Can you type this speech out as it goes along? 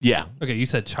Yeah. Okay, you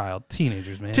said child.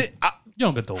 Teenagers, man.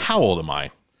 Young adults. How old am I?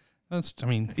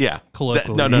 Yeah.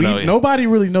 Colloquially. No. Nobody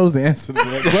really knows the answer to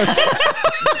that question.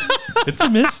 It's a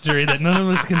mystery that none of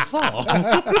us can solve.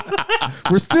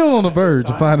 We're still on the verge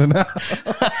of finding out.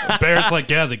 Barrett's like,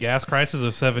 yeah, the gas crisis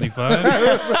of 75.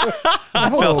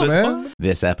 Oh, man.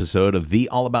 This episode of the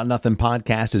All About Nothing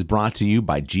podcast is brought to you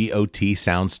by GOT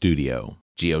Sound Studio.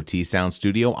 GOT Sound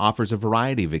Studio offers a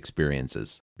variety of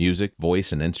experiences: music,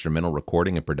 voice, and instrumental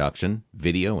recording and production,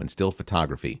 video, and still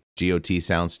photography. GOT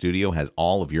Sound Studio has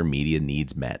all of your media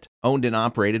needs met. Owned and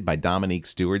operated by Dominique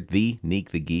Stewart, the Neek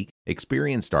the Geek,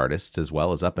 experienced artists as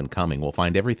well as up-and-coming will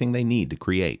find everything they need to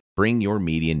create. Bring your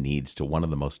media needs to one of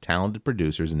the most talented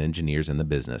producers and engineers in the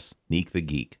business, Neek the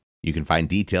Geek. You can find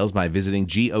details by visiting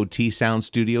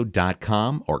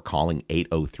gotsoundstudio.com or calling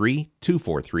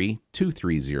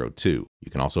 803-243-2302. You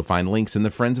can also find links in the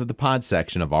Friends of the Pod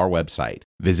section of our website.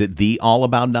 Visit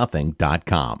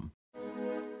theallaboutnothing.com.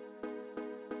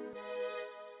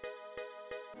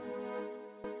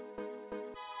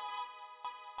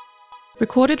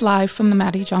 Recorded live from the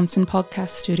Maddie Johnson podcast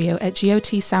studio at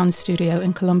GOT Sound Studio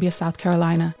in Columbia, South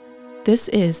Carolina. This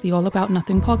is the All About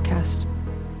Nothing podcast.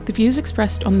 The views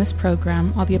expressed on this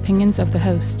program are the opinions of the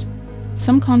host.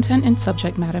 Some content and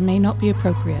subject matter may not be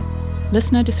appropriate.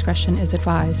 Listener discretion is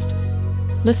advised.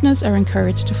 Listeners are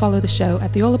encouraged to follow the show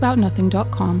at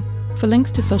theallaboutnothing.com for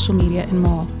links to social media and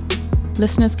more.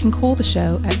 Listeners can call the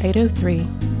show at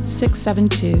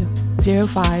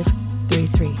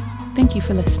 803-672-0533. Thank you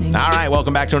for listening. All right,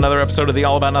 welcome back to another episode of the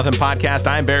All About Nothing podcast.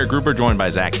 I'm Barrett Gruber, joined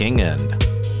by Zach King and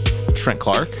Trent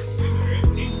Clark.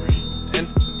 And,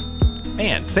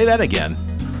 man, say that again.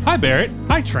 Hi, Barrett.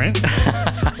 Hi, Trent.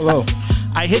 Hello.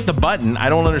 I hit the button. I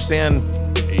don't understand.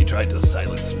 He tried to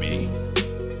silence me.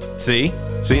 See,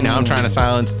 now I'm trying to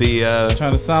silence the...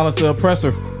 Trying to silence the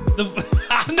oppressor.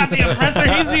 I'm not the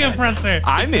oppressor. He's the oppressor.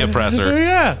 I'm the oppressor.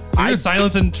 Yeah. You're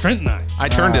silencing Trent and I. I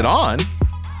turned it on.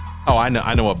 Oh, I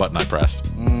know what button I pressed.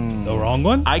 The wrong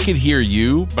one? I could hear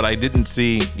you, but I didn't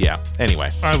see. Yeah.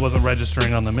 Anyway. I wasn't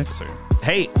registering on the mixer.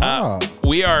 Hey,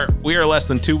 we are less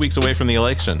than 2 weeks away from the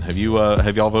election. Have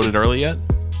y'all voted early yet?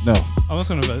 No. I was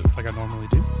going to vote like I normally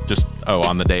do. Just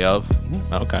on the day of.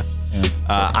 Okay. Yeah.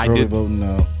 I early did voting,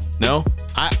 no. No.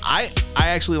 I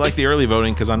actually like the early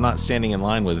voting because I'm not standing in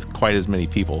line with quite as many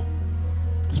people.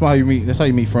 That's how you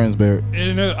meet friends, Barrett.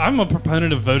 You know, I'm a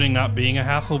proponent of voting not being a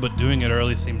hassle, but doing it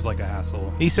early seems like a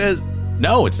hassle. He says,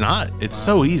 no, it's not. It's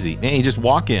so easy. Man, you just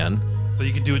walk in. So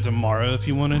you could do it tomorrow if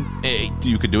you wanted? Hey,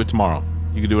 you could do it tomorrow.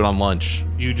 You could do it on lunch.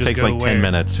 You just takes go like 10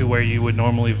 minutes. To where you would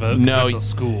normally vote? No. It's a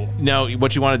school. No,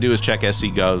 what you want to do is check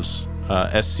scgov's,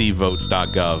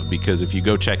 scvotes.gov, because if you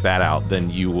go check that out,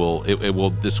 then it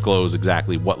will disclose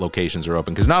exactly what locations are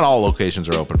open, because not all locations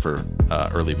are open for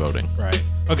early voting. Right.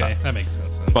 Okay, that makes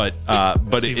sense. But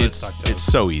it's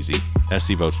so easy.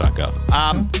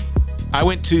 scvotes.gov. I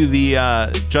went to the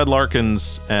Judd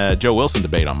Larkins Joe Wilson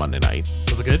debate on Monday night.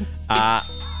 Was it good?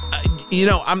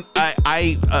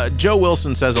 Joe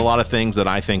Wilson says a lot of things that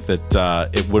I think that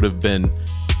it would have been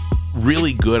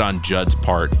really good on Judd's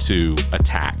part to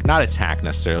not attack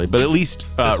necessarily, but at least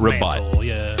rebut.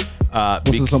 Yeah. Was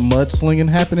there some mudslinging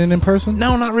happening in person?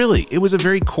 No, not really. It was a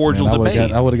very cordial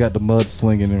debate. I would have got the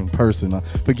mudslinging in person.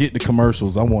 Forget the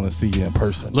commercials. I want to see you in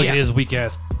person. Look at his weak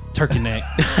ass turkey neck.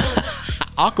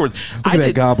 Awkward. Look at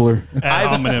that gobbler.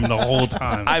 I'm him the whole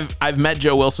time. I've met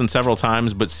Joe Wilson several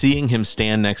times, but seeing him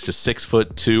stand next to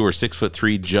 6'2" or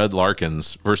 6'3" Judd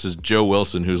Larkins versus Joe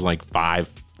Wilson, who's like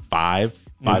 5'5".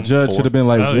 Judge should have been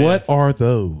like, what are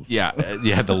those? Yeah,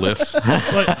 you had the lifts.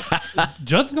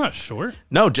 Judd's not short.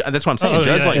 No, that's what I'm saying.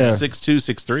 Judd's 6'2",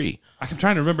 6'3". I'm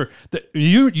trying to remember.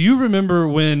 You remember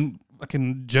when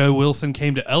fucking Joe Wilson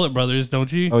came to Ellett Brothers,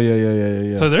 don't you? Oh,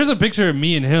 yeah. So there's a picture of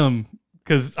me and him,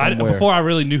 because before I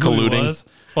really knew who he was.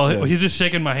 Well, he's just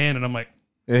shaking my hand, and I'm like...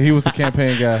 Yeah, he was the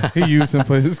campaign guy. He used him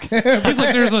for his campaign. He's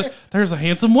like, there's a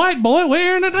handsome white boy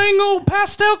wearing a dang old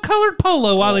pastel colored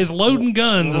polo while he's loading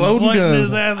guns.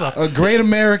 His ass up. A great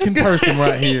American person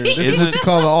right here. This is what you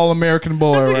call an all-American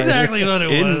boy. That's right exactly here. what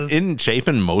it was. Isn't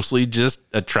Chapin mostly just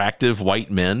attrattive white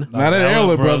men? Not at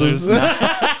Ellett Brothers. they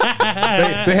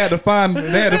had to find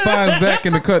Zach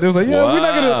in the cut. They was like, yeah, we're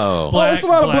not gonna. It's a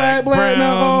lot of black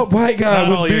now. White guy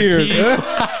with beard.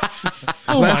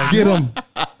 Let's get him.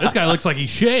 This guy looks like he's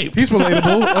shaved. He's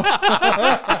relatable.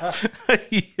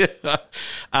 Yeah.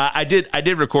 I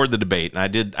did record the debate, and I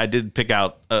did pick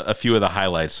out a few of the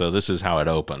highlights. So this is how it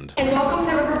opened. And welcome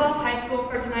to River Bluff High School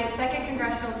for tonight's second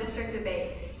congressional district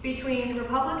debate between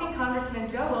Republican Congressman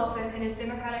Joe Wilson and his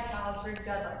Democratic colleague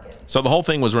Judd Larkins. So the whole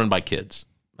thing was run by kids.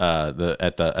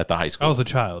 at the high school. I was a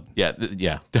child. Yeah,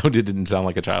 yeah. It didn't sound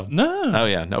like a child. No. Oh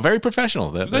yeah, no. Very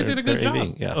professional. They did a good job.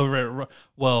 AVing, yeah. Oh,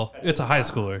 well, it's a high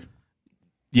schooler.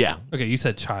 Yeah. Okay, you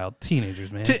said child,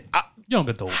 teenagers, man. Young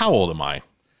adults. How old am I?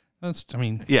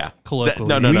 Yeah. Colloquially.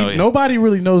 No. Nobody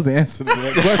really knows the answer to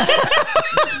that question.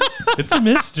 It's a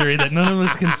mystery that none of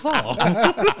us can solve.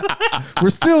 We're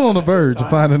still on the verge of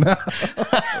finding out.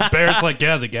 Barrett's like,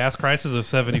 yeah, the gas crisis of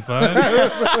 75.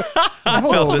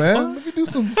 Hold on, man. Let me do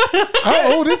some.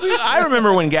 How old is he? I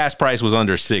remember when gas price was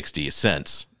under 60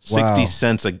 cents. 60 Wow.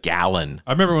 cents a gallon.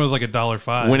 I remember when it was like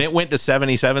 $1.05. When it went to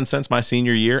 77 cents my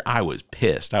senior year, I was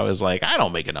pissed. I was like, I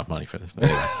don't make enough money for this.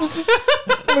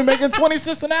 I'm only making 20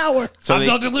 cents an hour. So I'm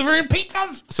not delivering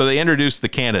pizzas. So they introduced the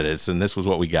candidates, and this was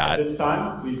what we got. At this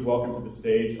time, please welcome to the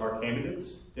stage our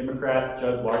candidates, Democrat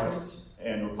Judge Larkins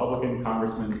and Republican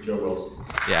Congressman Joe Wilson.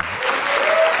 Yeah.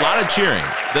 A lot of cheering.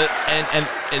 And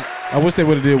I wish they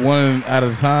would have did one at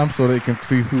a time so they can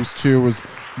see whose cheer was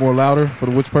more louder for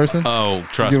which person. Oh,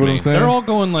 trust You get what me. I'm saying? They're all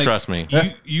going like, Trust me.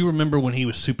 You remember when he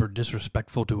was super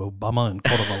disrespectful to Obama and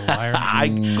called him a liar? I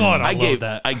love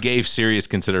that. I gave serious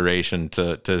consideration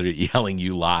to yelling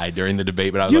 "you lie" during the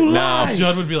debate, but I was You like, lie!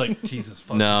 Judd would be like, Jesus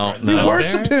fucking No, Christ. no. You No.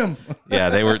 worshipped him. Yeah,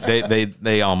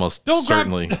 they almost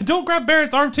certainly. Don't grab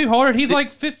Barrett's arm too hard. He's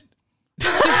like 50,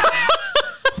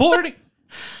 40.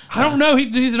 I don't know.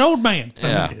 He's an old man.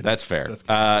 Yeah, that's fair.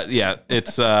 Yeah,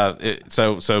 it's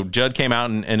so Judd came out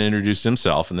and introduced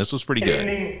himself, and this was pretty Good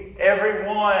good. evening, everyone.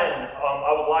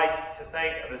 I would like to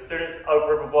thank the students of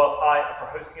River Bluff High for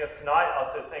hosting us tonight.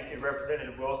 Also, thank you,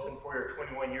 Representative Wilson, for your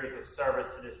 21 years of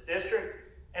service to this district.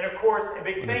 And of course, a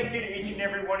big thank you to each and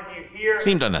every one of you here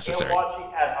Seemed unnecessary. and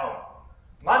watching at home.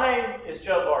 My name is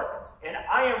Judd Larkins, and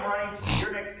I am running to be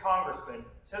your next congressman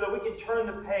so that we can turn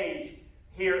the page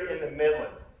here in the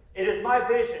Midlands. It is my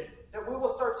vision that we will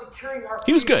start securing our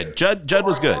He was future good. Judd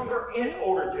was for good. our younger and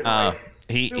older generations.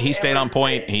 He stayed on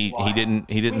point. He didn't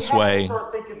We have to sway.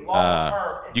 start thinking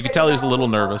long-term and You could setting tell he was a little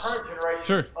our nervous. current generations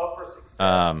Sure. up for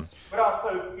success,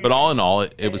 But all in all,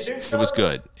 it was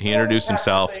good. He introduced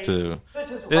himself to.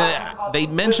 They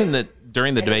mentioned that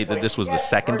during the debate that this was the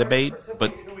second debate,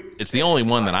 but it's the only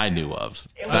one that I knew of.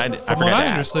 And I From forgot what to I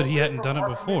ask. understood, he hadn't done it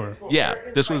before. Yeah,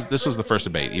 this was the first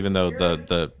debate, even though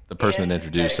the person that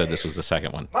introduced said this was the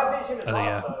second one. My vision is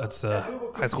yeah, also that's, that we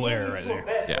will high school continue error right to there.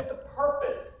 invest Yeah. with the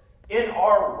purpose in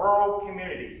our rural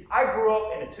communities. I grew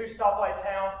up in a two-stoplight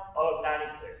town of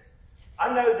 96.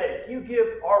 I know that if you give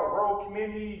our rural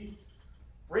communities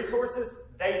resources,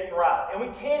 they thrive. And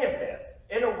we can invest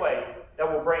in a way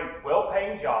that will bring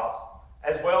well-paying jobs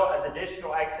as well as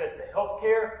additional access to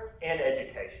healthcare and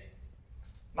education.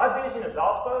 My vision is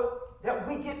also that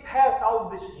we get past all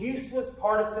of this useless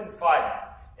partisan fighting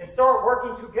and start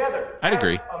working together I'd as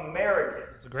agree.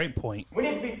 Americans. It's a great point. We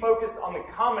need to be focused on the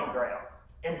common ground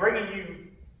and bringing you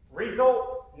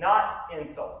results, not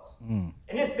insults. In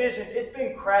this vision, it's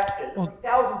been crafted from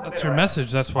thousands of That's your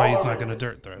message. That's why he's not going to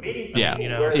dirt throw. Yeah. You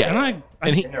know, Yeah. and I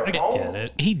And he- get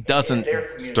it. He doesn't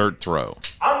dirt throw.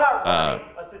 I'm not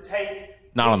running to take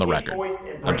not on the Dixie's record. voice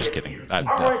and I'm bring just it kidding. here. I- I'm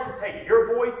running to take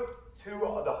your voice to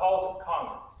the halls of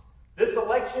Congress. This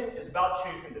election is about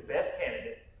choosing the best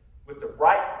candidate with the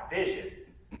right vision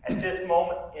at this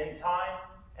moment in time,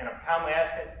 and I'm kindly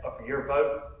asking for your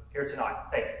vote here tonight.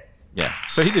 Thank you. Yeah,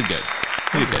 so he did good.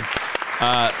 He did good.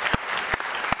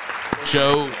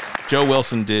 Joe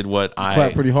Wilson did what I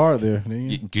Clapped pretty hard there. Didn't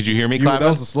you? Could you hear me clapping? That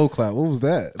was a slow clap. What was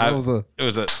that? That was a. It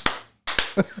was a.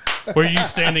 Were you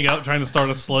standing up trying to start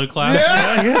a slow clap?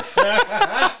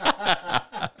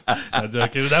 I'm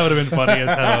joking. That would have been funny as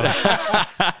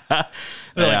hell.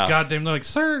 They're Yeah. like, goddamn. They're like,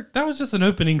 sir, that was just an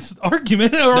opening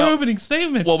argument or an opening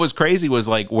statement. What was crazy was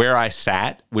like where I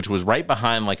sat, which was right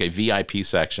behind like a VIP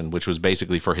section, which was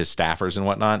basically for his staffers and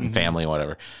whatnot and family and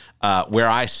whatever. Where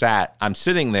I sat, I'm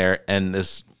sitting there, and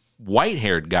this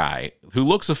white-haired guy who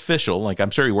looks official, like I'm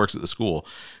sure he works at the school,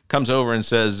 comes over and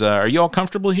says, "Are you all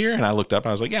comfortable here?" And I looked up, and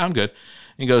I was like, "Yeah, I'm good."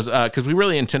 And he goes, "Because we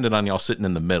really intended on y'all sitting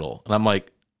in the middle." And I'm like,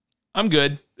 "I'm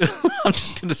good. I'm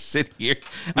just gonna sit here."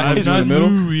 I'm in not the middle?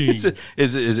 moving.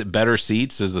 Is it better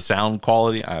seats? Is the sound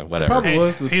quality? Whatever. Probably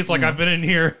was. He's like, I've been in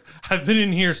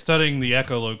here studying the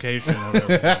echolocation. Or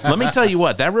whatever. Let me tell you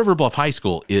what, that River Bluff High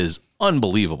School is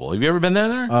unbelievable. Have you ever been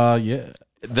there? Yeah.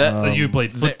 That You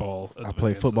played football. I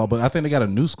played football, but I think they got a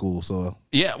new school, so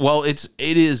yeah, well, it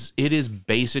is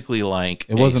basically like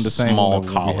it wasn't a the same small when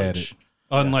we college. had it.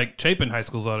 Unlike Chapin High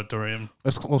School's auditorium.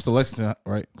 That's close to Lexington,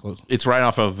 right? Close. It's right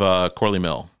off of Corley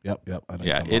Mill. Yep. I know Yeah, you're talking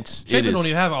about. it Chapin is. don't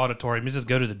even have an auditorium. You just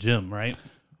go to the gym, right?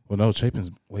 Well, no, Chapin's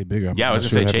way bigger. I'm Yeah, I was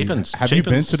not gonna say Have you- Chapin's- Have you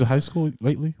been Chapin's- to the high school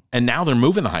lately? And now they're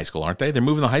moving the high school, aren't they? They're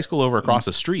moving the high school over across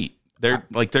the street. They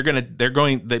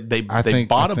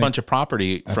bought a bunch of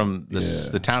property from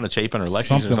the town of Chapin or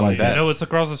Lexington or something like that. You know it's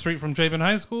across the street from Chapin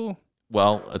High School?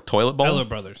 Well, a toilet bowl? Elliott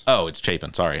Brothers. Oh, it's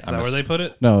Chapin. Sorry. Is that where they put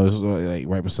it? No, it's like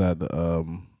right beside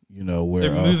the where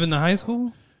they're moving the high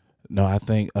school? No, I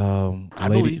think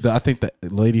I think the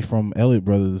lady from Elliott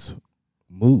Brothers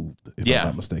moved, if I'm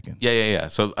not mistaken. Yeah.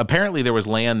 So apparently there was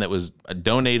land that was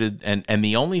donated, and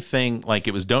the only thing, like,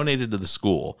 it was donated to the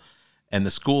school, and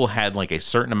the school had like a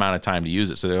certain amount of time to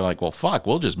use it. So they're like, well, fuck,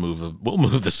 we'll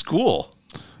move the school.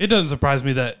 It doesn't surprise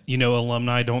me that,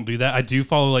 alumni don't do that. I do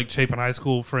follow like Chapin High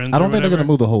School friends. I don't think they're going to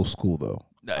move the whole school though.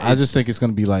 I just think it's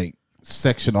going to be like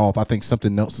section off. I think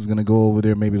something else is going to go over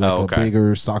there, maybe like a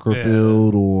bigger soccer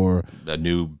field or a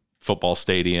new football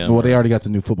stadium. Well, they already got the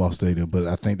new football stadium, but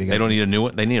I think they don't need a new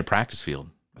one. They need a practice field.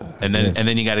 And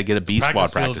then you got to get a B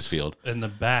squad practice field in the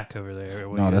back over there.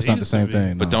 No, that's not the same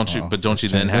thing. But don't you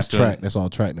then have to track? That's all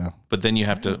track now. But then you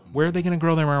have to. Where are they going to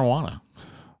grow their marijuana?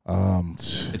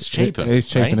 It's Chapin. It's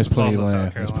Chapin. Right? It's plenty of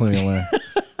land. It's plenty of land.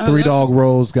 Three Dog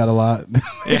Road's got a lot.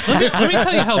 Let me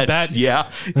tell you how bad. Yeah.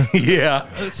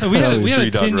 So we had a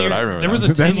 10-year. There was a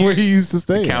 10-year, that's where he used to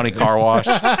stay. County car wash.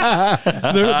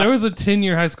 there was a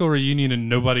 10-year high school reunion, and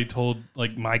nobody told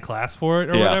like my class for it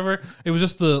or whatever. It was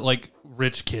just the like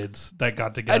rich kids that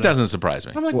got together. That doesn't surprise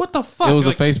me. I'm like, what the fuck? It was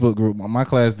a Facebook group. My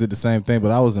class did the same thing,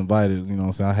 but I was invited. You know what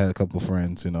I'm saying? I had a couple of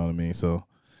friends. You know what I mean? So.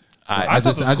 I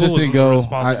just didn't go.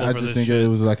 I just think it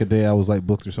was like a day I was like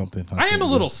booked or something. I am a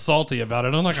little salty about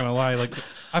it. I'm not gonna lie. Like,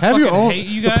 I have fucking hate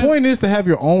you guys. The point is to have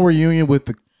your own reunion with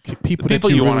the people that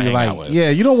you want to really hang like. out with.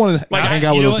 Yeah, you don't want to hang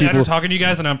out with those people. After talking to you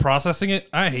guys and I'm processing it,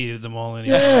 I hated them all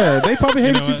anyway. Yeah, they probably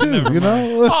hated you too. You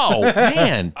know? Oh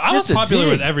man, I was popular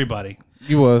with everybody.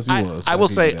 He was. I will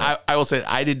say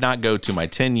I did not go to my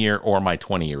 10-year or my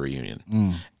 20-year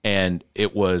reunion, and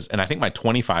it was, and I think my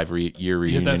 25-year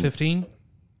reunion. You hit that 15.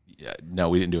 No,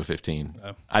 we didn't do a 15.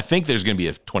 Oh. I think there's going to be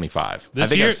a 25.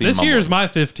 This year is my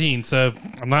 15, so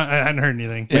I hadn't heard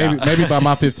anything. Maybe by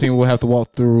my 15 we'll have to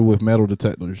walk through with metal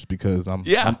detectors because I'm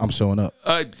showing up.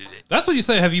 That's what you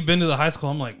say. Have you been to the high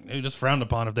school? I'm like, it's frowned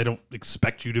upon if they don't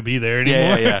expect you to be there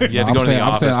anymore. Yeah. You have to go to the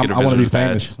office. I want to be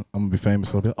famous. I'm gonna be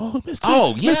famous. I'll be like,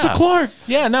 Mr. Clark.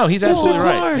 Yeah, no, he's absolutely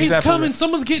right. He's coming.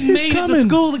 Someone's getting made at the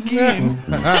school again.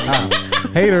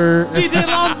 Hater. DJ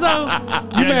Alonso.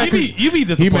 You be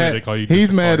disappointed.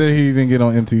 He's mad that he didn't get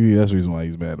on MTV. That's the reason why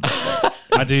he's mad about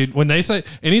that. Dude, when they say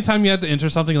anytime you have to enter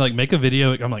something like make a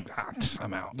video, I'm like,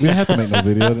 I'm out. You don't have to make no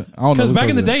video. I don't know. Because back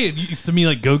in the day, it used to mean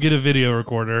like go get a video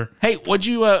recorder. Hey, what'd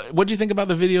you think about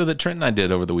the video that Trent and I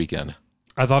did over the weekend?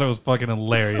 I thought it was fucking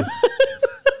hilarious.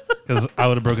 Because I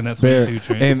would have broken that sweet too,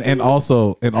 Trent. And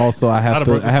also I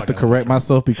have to correct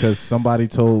myself because somebody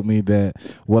told me that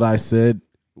what I said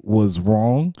was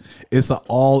wrong. It's an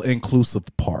all-inclusive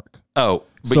park. Oh.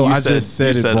 But so I just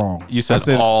said it wrong. You said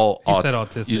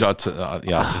autistic.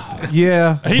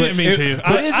 Yeah. He didn't mean to.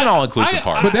 It is an all-inclusive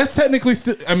park. But that's technically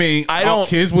still, all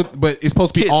kids but it's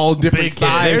supposed to be all different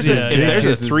sizes. If there's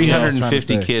a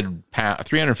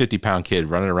 350 pound kid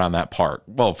running around that park,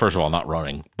 well, first of all, not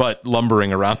running, but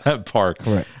lumbering around that park.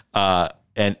 Correct.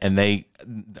 And they...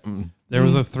 There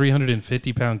was a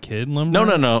 350-pound kid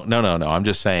lumbering? No. I'm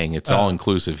just saying it's all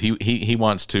inclusive. He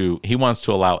wants to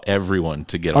allow everyone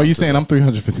to get. Are you saying I'm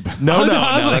 350 pounds? No.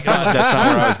 That's not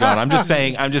where I was going.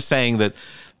 I'm just saying that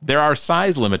there are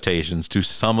size limitations to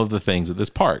some of the things at this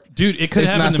park. Dude, it could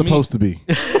happen to me. It's not supposed to be.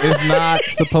 It's not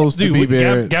supposed to be,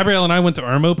 Barrett. Gabrielle and I went to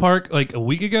Irmo Park like a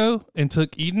week ago and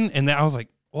took Eden, and I was like,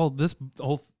 well, the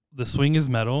swing is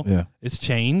metal. Yeah. It's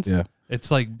chains. Yeah. It's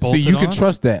like bolted you can on.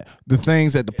 trust that. The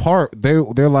things at the park, they're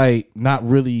like not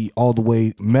really all the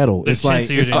way metal. It's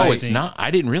not.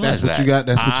 I didn't realize that's what you got.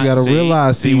 That's what you got to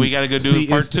realize. See, we got to go do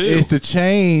part 2. It's the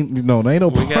chain. No, there ain't no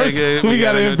parks. We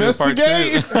got to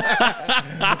investigate.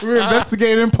 We're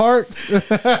investigating parks.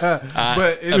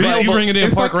 But you bring it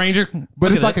in, Park Ranger.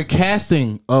 But it's like a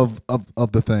casting of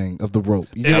the thing of the rope.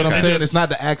 You know what I'm saying? It's not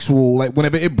the actual like.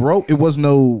 Whenever it broke, it was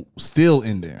no steel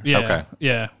in there. Yeah. Okay.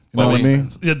 Yeah. You know what I mean?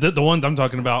 Yeah, the ones I'm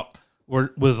talking about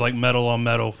was like metal on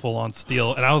metal, full on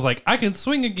steel, and I was like, I can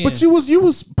swing again. But you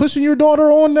was pushing your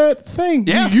daughter on that thing.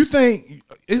 Yeah. You think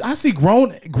I see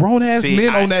grown ass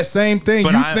men on that same thing.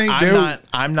 But you think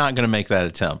I'm not going to make that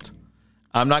attempt.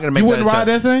 I'm not going to make. You wouldn't ride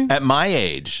that thing at my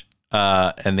age,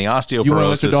 and the osteoporosis. You wouldn't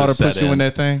let your daughter push you in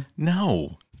that thing?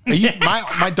 No.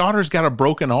 My daughter's got a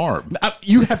broken arm.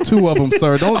 You have 2 of them,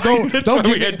 sir. Don't That's why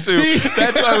we had 2.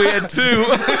 That's why we had 2.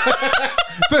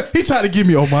 He tried to give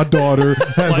me, my daughter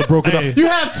has a broken arm. You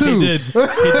have 2. He did,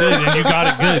 and you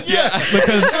got it good. Yeah,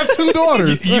 because I have 2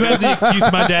 daughters. You have the excuse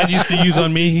my dad used to use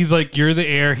on me. He's like, you're the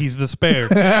heir, he's the spare.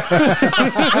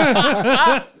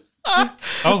 I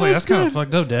was like, that's kind of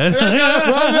fucked up, Dad.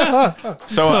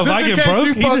 So if I get broke,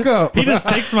 he just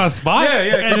takes my spot.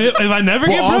 And if I never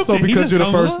get broke, also because you're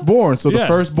the firstborn. So the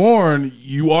firstborn,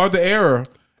 you are the heir.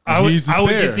 I would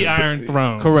get the Iron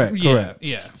Throne. Correct. Yeah.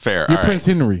 Fair. You're Prince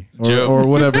Henry or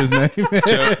whatever his name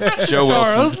is. Joe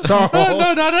Wilson. Charles.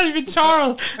 No, not even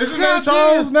Charles. Is his name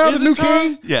Charles now? The new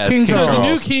king? Yeah, King Charles. The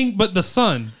new king, but the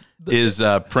son is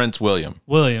Prince William.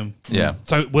 Yeah.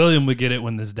 So William would get it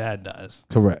when his dad dies.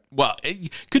 Correct. Well,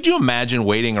 could you imagine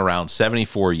waiting around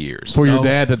 74 years for your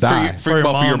dad to die, for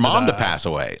your mom to pass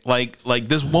away? Like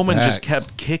this woman just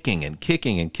kept kicking and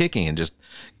kicking and kicking and just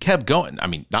kept going. I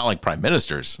mean, not like prime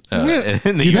ministers.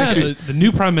 The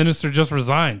new prime minister just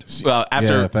resigned. Well,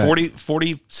 after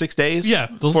 46 days. Yeah,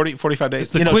 45 days.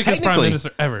 It's the quickest prime minister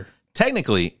ever.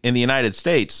 Technically, in the United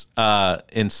States,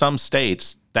 in some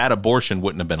states, that abortion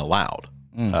wouldn't have been allowed.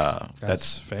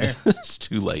 That's fair. It's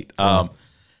too late.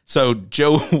 So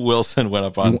Joe Wilson went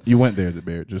up on. You went there,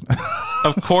 Barrett. Just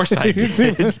of course I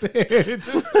did.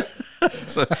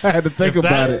 So I had to think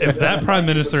about it. If that prime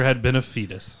minister had been a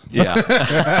fetus, it would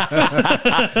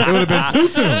have been too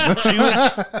soon.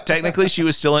 She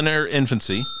was still in her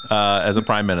infancy as a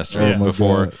prime minister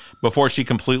before she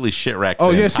completely shit wrecked. Oh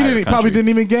yeah, she probably didn't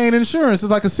even gain insurance.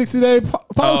 It's like a 60-day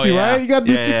policy, right? You got to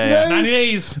do 60 days. 90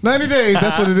 days. 90 days.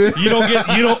 That's what it is. You don't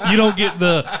get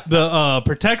the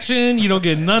protection. You don't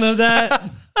get none of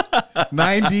that.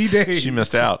 90 days. She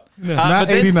missed out. Not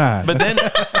 89. But then,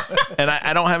 and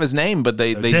I don't have his name, but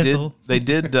they did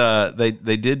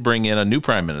bring in a new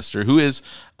prime minister who is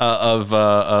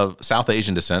of South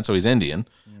Asian descent, so he's Indian.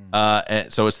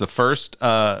 And so it's the first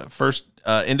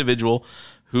individual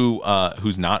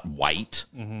who's not white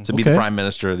to be the prime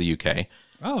minister of the UK.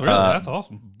 Oh, really? That's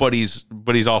awesome. But he's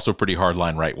also pretty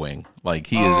hardline right wing. Like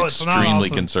he is extremely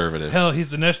conservative. Hell,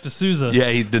 he's Dinesh D'Souza. Yeah,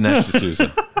 he's Dinesh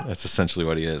D'Souza. That's essentially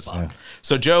what he is. Yeah.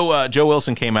 So Joe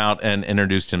Wilson came out and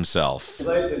introduced himself.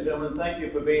 Ladies and gentlemen, thank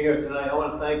you for being here tonight. I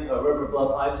want to thank River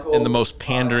Bluff High School in the most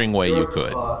pandering way you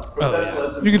could.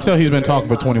 You can tell he's been talking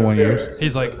for 21 years.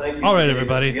 He's like, all right,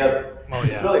 everybody. Oh, yeah.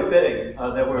 It's really fitting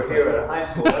that we're here at a high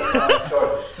school. That's how I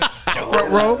started.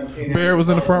 Front row? Bear was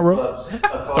in the front row?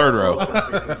 Third row.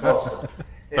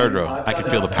 Third row. I can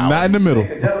feel the power. Not in the middle.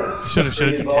 Should have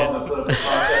showed you tits. You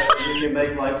can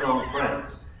make lifelong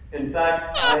friends. In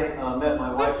fact, I met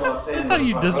my wife Roxanne. That's how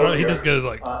you disrupt. He just goes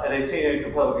like at a teenage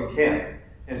Republican camp.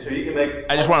 And so you can make.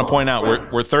 I just want to point out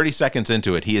we're 30 seconds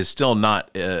into it. He is still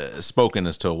not spoken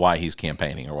as to why he's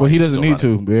campaigning or why. Well, he doesn't need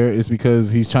to, Bear. It's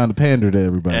because he's trying to pander to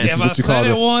everybody. If I've said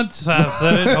it once, I've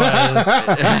said it twice.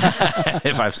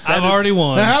 If I've already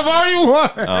won. I've already won.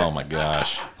 Oh my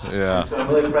gosh! Yeah. So I'm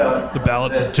really proud. The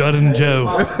ballot's Judd and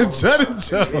Joe. Judd and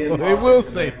Joe. They will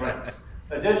say that.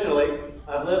 Additionally,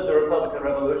 I've lived the Republican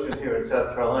Revolution here in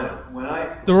South Carolina.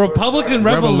 The Republican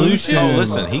Revolution. Oh,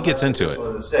 listen, he gets into it.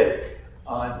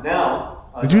 Now,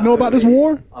 did you know about this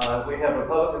war? We have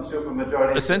Republican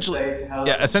supermajority.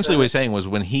 Essentially, what he's saying was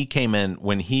when he came in,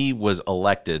 when he was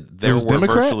elected, there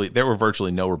were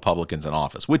virtually no Republicans in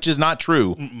office, which is not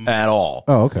true at all.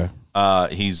 Oh, okay.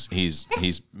 He's I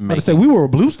say we were a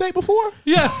blue state before.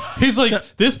 Yeah, he's like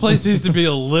this place used to be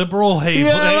a liberal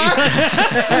hate.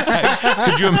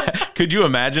 Could you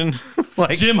imagine?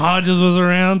 Like Jim Hodges was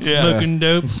around smoking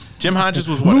dope. Jim Hodges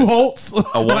was Lou Holtz.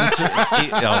 Oh my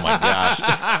gosh.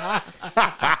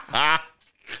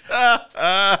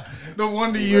 The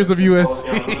wonder years of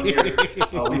USC.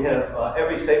 We have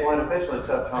every statewide official in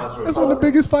South Carolina. That's when the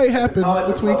biggest fight happened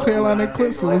between Carolina and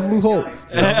Clemson was Lou Holtz.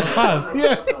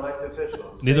 Yeah.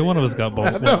 Neither one of us got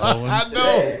bowling. I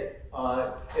know.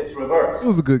 It's reversed. It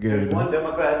was a good game. There's one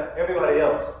Democrat. Everybody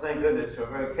else, thank goodness, are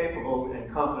very capable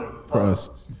and competent for us.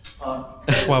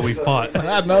 That's why we fought.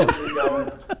 I know.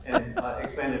 And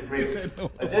expanded freedom.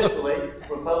 Additionally,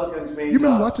 Republicans mean you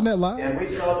remember watching that live? And we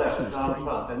saw that with Donald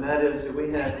Trump. And that is that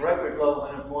we had record low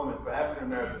unemployment for African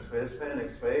Americans, for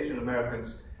Hispanics, for Asian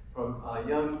Americans, from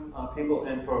young people,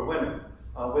 and for women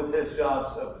with his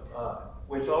jobs,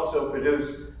 which also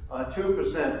produced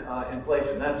 2%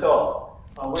 inflation. That's all.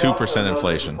 2%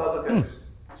 inflation. Republicans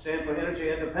stand for energy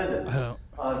independence,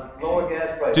 lower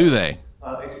gas prices. Do they?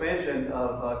 Expansion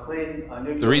of clean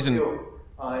nuclear the reason fuel.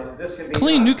 This can be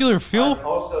clean nuclear fuel.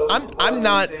 I'm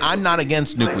not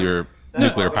against nuclear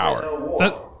power.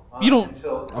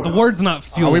 The word's not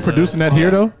fuel. Are we producing that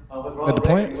here though? At the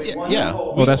plants? Yeah.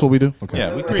 Oh, that's what we do. Okay.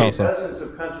 Yeah, we create. Dozens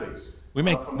of countries. We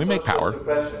make power.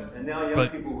 And now young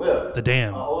people live the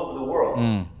dam all over the world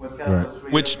with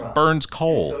capitalist which burns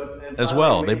coal as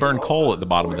well. They burn coal at the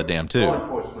bottom of the dam too.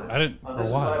 I didn't for a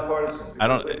while.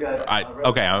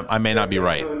 I may not be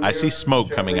right. I see smoke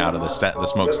coming out of the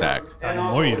smokestack.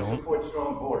 Anymore you don't.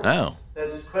 important.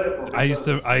 That's critical.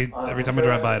 Every time I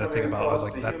drive by it, I think about. I was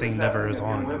like, that thing never is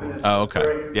on. Oh,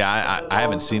 okay. Yeah, I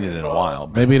haven't seen it in a while.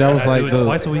 Maybe that was like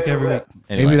twice a week, every week.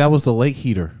 Anyway, maybe that was the lake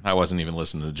heater. I wasn't even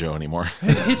listening to Joe anymore.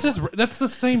 It's just that's the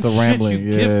same It's a shit rambling.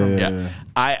 you get from it. Yeah.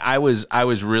 I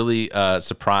was really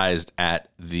surprised at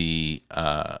the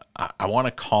I want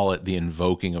to call it the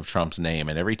invoking of Trump's name,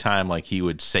 and every time like he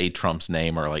would say Trump's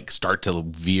name or like start to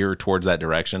veer towards that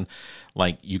direction,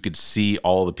 like you could see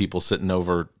all the people sitting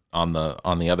over on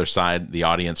the other side, the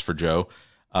audience for Joe.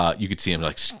 You could see him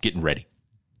like getting ready.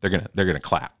 They're gonna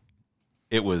clap.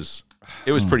 It was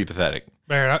pretty pathetic.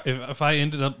 Barrett, if I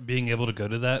ended up being able to go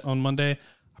to that on Monday,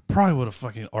 I probably would have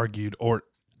fucking argued or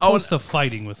close to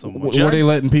fighting with someone. Were they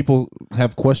letting people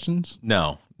have questions?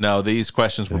 No. These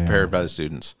questions were prepared by the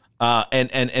students.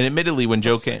 And admittedly, when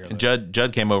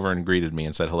Judd came over and greeted me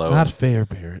and said hello. Not fair,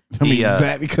 Barrett. I mean,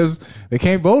 exactly, because they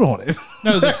can't vote on it.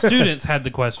 No, the students had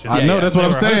the question. I know, that's what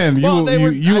I'm saying.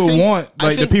 You would want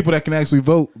the people that can actually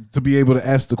vote to be able to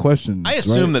ask the questions. I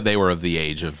assume that they were of the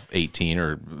age of 18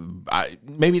 or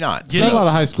maybe not. There's a lot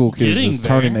of high school kids just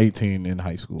turning 18 in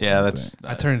high school. Yeah,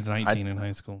 I turned 19 in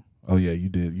high school. Oh yeah, you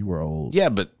did. You were old. Yeah,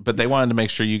 but they wanted to make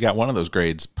sure you got one of those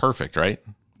grades perfect, right?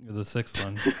 The sixth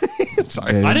one. I'm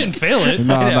sorry. Yeah, I didn't fail it.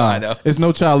 I know. It's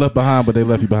No Child Left Behind, but they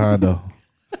left you behind though.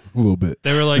 A little bit.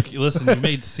 They were like, listen, you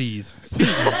made C's. C's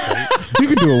were great. You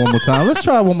can do it one more time. Let's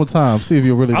try it one more time. See if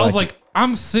you really I was like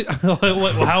I'm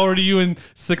how old are you in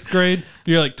sixth grade?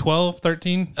 You're like 12,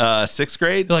 13? Sixth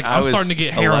grade? You're like, I'm starting to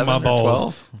get hair on my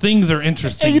balls. Things are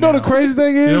interesting. And you know now. the crazy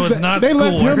thing is, it's not they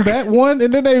left schoolwork. him back one,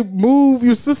 and then they moved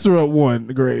your sister up one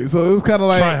grade. So it was kind of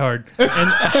like try hard. And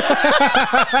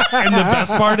the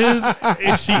best part is,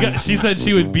 if she said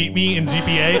she would beat me in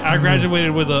GPA. I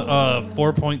graduated with a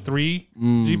 4.3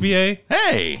 GPA.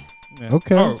 Hey. Yeah.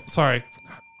 Okay. Oh, sorry.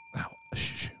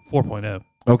 4.0.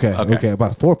 Okay.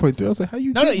 About 4.3. I was like, how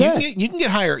you get that? You can get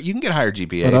higher. You can get higher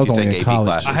GPA. That was if you only take in AP college.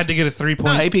 classes. I had to get a 3.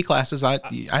 No, AP classes. I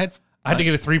had to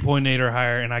get a 3.8 or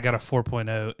higher, and I got a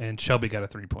 4.0, and Shelby got a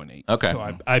 3.8. Okay.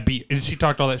 So I beat, and she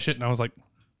talked all that shit, and I was like,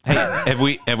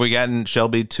 hey, have we gotten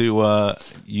Shelby to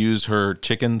use her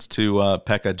chickens to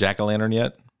peck a jack-o'-lantern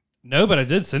yet? no, but I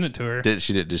did send it to her. Did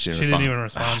she didn't even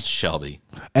respond. Shelby.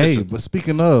 Hey, but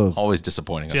speaking of, Always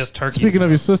disappointing She us. has turkeys. speaking of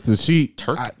your sister,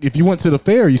 if you went to the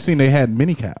fair, you seen they had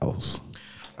mini cows.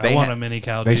 I want a mini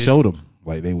cow. They dude. showed them.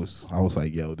 Like I was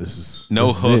like, yo, this is No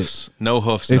this is hoofs. it. No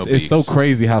hoofs, no beaks. It's so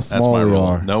crazy how That's small my they rule.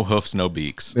 are. No hoofs, no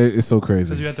beaks. It's so Because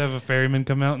crazy. you have to have a ferryman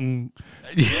come out and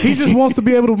He just wants to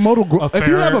be able to mow the If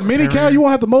you have a mini cow, you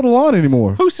won't have to mow the lawn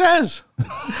anymore. Who says?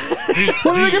 What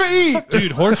are they gonna eat?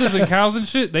 Dude, horses and cows and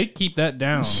shit, they keep that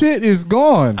down. Shit is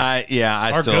gone. Our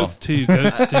still. goats too.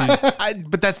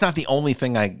 But that's not the only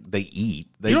thing they eat.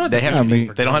 They don't have to have do to be. anything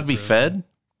for They don't have to be goats, fed.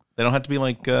 They don't have to be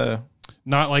like.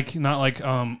 Not like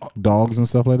Dogs and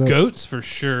stuff like that. goats for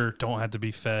sure don't have to be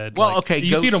fed. Well, Like, okay,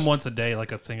 you feed goats- them once a day,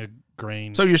 like a thing of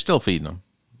grain. So you're still feeding them,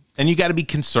 and you got to be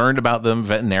concerned about them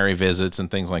veterinary visits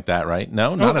and things like that, right?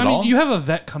 No, not at all. You have a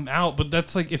vet come out, but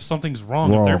that's like if something's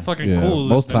wrong. If they're fucking Yeah. cool.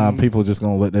 Most then- time, people just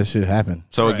gonna let that shit happen.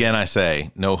 So Right. again, I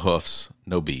say no hoofs,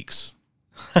 no beaks.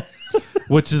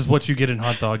 which is what you get in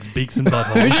hot dogs, beaks and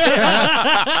buttholes.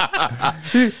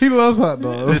 He loves hot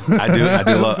dogs. I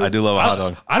do love a hot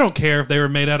dog. I don't care if they were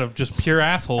made out of just pure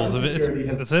assholes. If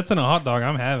it's in a hot dog,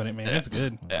 I'm having it, man. It's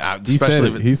good. He said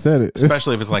it. He said it.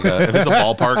 Especially if it's like a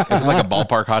ballpark, if it's like a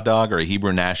ballpark hot dog or a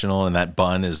Hebrew National, and that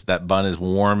bun is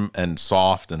warm and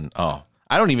soft, and I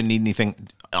don't even need anything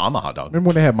on the hot dog. Remember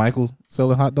when they had Michael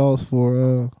selling hot dogs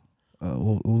for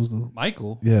what was the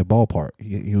Michael? Yeah, ballpark.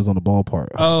 He was on the ballpark.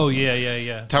 Oh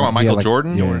yeah. Talking about Michael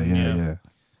Jordan? Yeah.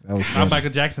 That was Not funny. Michael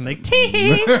Jackson. They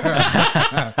tee.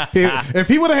 If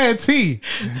he would have had tea,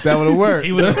 that would have worked.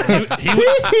 He would have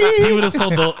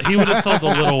sold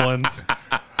the little ones.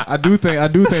 I do think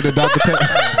that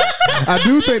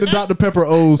Dr. Pepper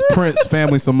owes Prince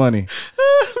family some money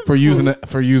for using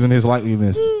his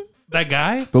likeliness. That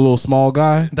guy? The little small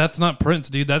guy? That's not Prince,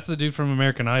 dude. That's the dude from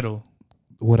American Idol.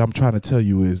 What I'm trying to tell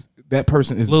you is that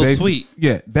person is Lil Sweet.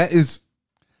 Yeah, that's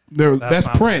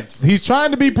not Prince. He's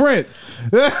trying to be Prince.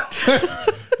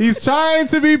 He's trying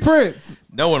to be Prince.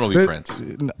 No one will be Prince.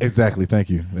 Exactly. Thank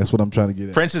you. That's what I'm trying to get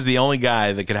at. Prince is the only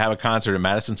guy that could have a concert in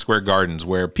Madison Square Gardens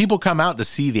where people come out to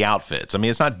see the outfits. I mean,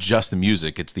 it's not just the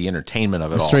music; it's the entertainment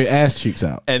of it all. Straight ass cheeks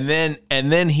out. And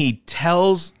then he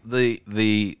tells the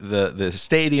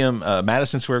stadium,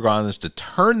 Madison Square Gardens, to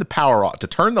turn the power off, to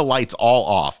turn the lights all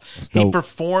off. He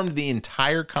performed the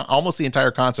entire, almost the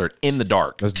entire concert in the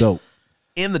dark. That's dope.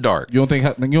 In the dark. You don't think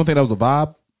that was a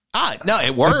vibe? No,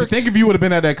 it worked. Think if you would have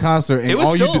been at that concert and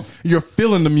all you're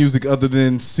feeling the music other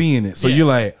than seeing it. So you're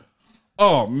like,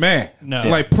 Oh man, No.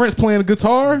 Like Prince playing the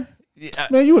guitar. Yeah.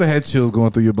 Man, you would have had chills going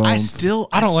through your bones.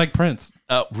 I don't like Prince.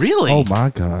 Really? Oh my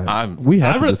God, we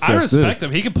have to discuss I respect this.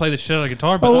 him. He can play the shit on a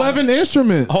guitar. But 11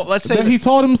 instruments. Let's say that he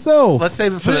taught himself. Let's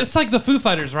save it for. But it's like the Foo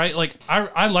Fighters, right? Like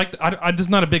I'm just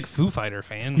not a big Foo Fighter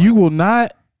fan. You will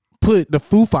not put the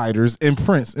Foo Fighters and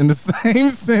Prince in the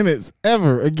same sentence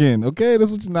ever again. Okay,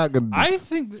 that's what you're not gonna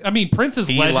do. I mean, Prince is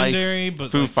he legendary, likes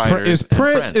but Foo like, Fighters.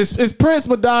 It's Prince,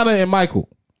 Madonna, and Michael.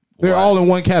 They're all in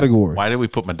one category. Why did we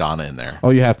put Madonna in there? Oh,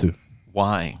 you have to.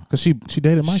 Why? Because she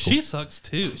dated Michael. she sucks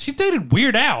too. She dated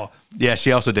Weird Al. Yeah,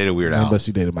 she also dated Weird Al. But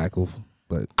she dated Michael.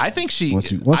 But I think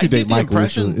once you date Michael,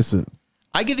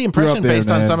 I get the impression there, based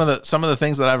on man. some of the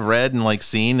things that I've read and like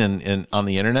seen and on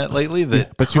the internet lately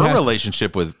that but her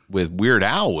relationship with Weird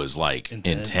Al was like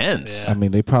intense. I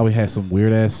mean, they probably had some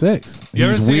weird ass sex. You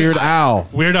ever He's seen Weird Al.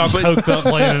 Weird Al coked up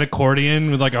playing an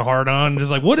accordion with like a heart on,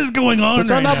 just like, what is going on? But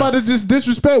y'all right not now? about to just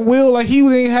disrespect Will. Like he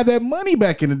didn't have that money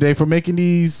back in the day for making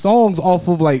these songs off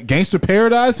of like Gangster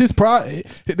Paradise.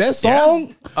 That song.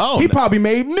 Yeah. Oh, he probably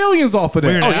made millions off of that.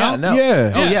 Weird Oh Al? yeah, no.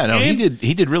 Yeah. Oh yeah, no. And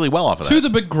He did really well off of that. To the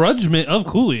begrudgment of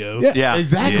Coolio. Yeah,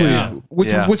 exactly.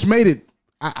 Yeah. Which made it.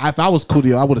 If I was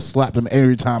Coolio, I would have slapped him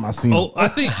every time I seen him. Oh, I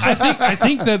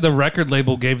think that the record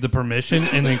label gave the permission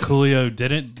and then Coolio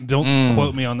didn't. Don't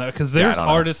quote me on that because there's I don't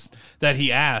know. artists that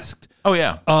he asked. Oh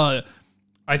yeah.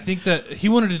 I think that he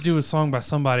wanted to do a song by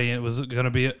somebody and it was going to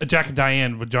be a Jack and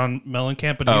Diane with John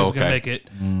Mellencamp, but he was going to make it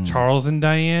Charles and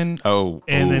Diane. Oh,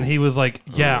 and then he was like,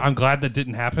 "Yeah, I'm glad that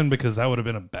didn't happen because that would have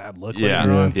been a bad look." Yeah.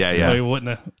 later on. Yeah, yeah. He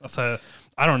wouldn't have. So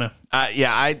I don't know.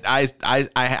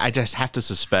 I just have to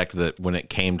suspect that when it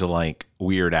came to like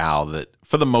Weird Al, that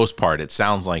for the most part, it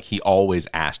sounds like he always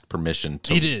asked permission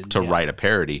to write a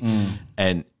parody,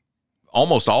 and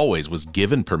almost always was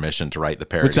given permission to write the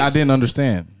parody, Which I didn't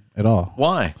understand at all.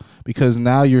 Why? Because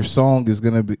now your song is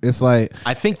gonna be. It's like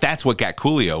I think that's what got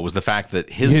Coolio was the fact that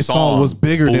his song was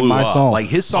bigger than blew my up. song. Like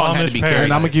his song had to be Parody. carried.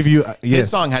 and I'm gonna give you His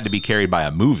song had to be carried by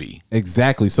a movie.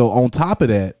 Exactly. So on top of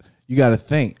that, you got to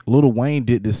think Lil Wayne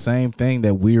did the same thing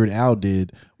that Weird Al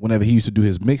did whenever he used to do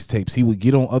his mixtapes. He would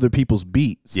get on other people's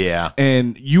beats. Yeah.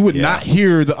 And you would not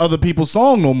hear the other people's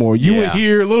song no more. You would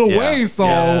hear Lil Wayne's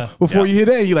song before you hear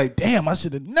that. And you're like, damn, I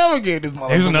should have never gave this motherfucker.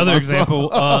 Here's another my example.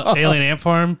 Alien Ant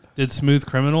Farm did Smooth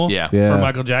Criminal Yeah. Yeah. for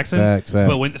Michael Jackson. Facts.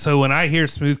 But when I hear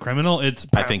Smooth Criminal, it's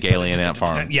I think Alien Ant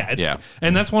Farm. Yeah.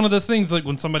 And that's one of those things like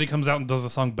when somebody comes out and does a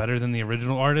song better than the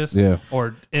original artist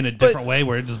or in a different way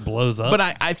where it just blows up. But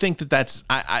I think that's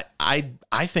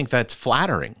I think that's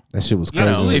flattering. That shit was You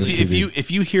crazy. know, on if MTV.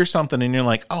 you hear something and you're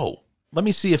like, oh, let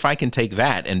me see if I can take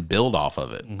that and build off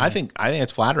of it. I think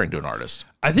it's flattering to an artist.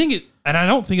 I think it, and I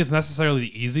don't think it's necessarily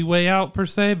the easy way out per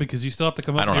se because you still have to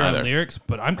come up with your own lyrics.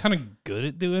 But I'm kind of good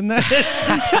at doing that.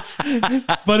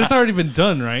 But it's already been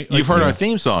done, right? Like, You've heard our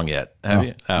theme song yet? Have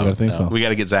you? got a theme song. We got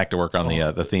to get Zach to work on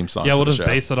the theme song. Yeah, for we'll the just show.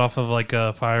 base it off of like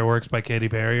Fireworks by Katy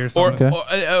Perry or or something.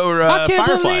 I can't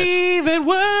Fireflies. believe it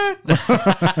worked.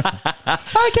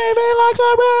 I came in like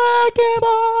a wrecking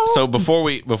ball. So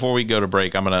before we go to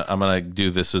break, I'm gonna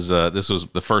do this as this was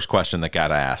the first question that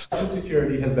got asked. Election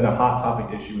security has been a hot topic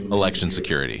issue in recent Election years,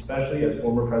 security. especially as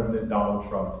former President Donald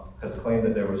Trump has claimed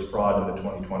that there was fraud in the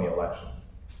 2020 election.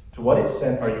 To what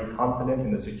extent are you confident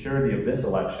in the security of this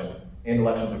election and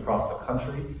elections across the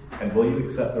country, and will you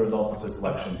accept the results of this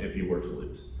election if you were to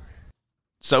lose?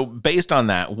 So based on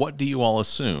that, what do you all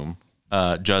assume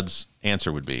Judd's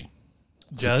answer would be?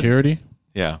 Judd? Security?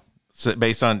 Yeah. So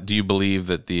based on, do you believe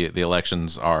that the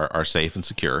elections are safe and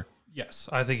secure? Yes,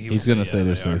 I think He's going to say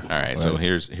they're safe. All right. So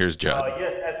here's Judd.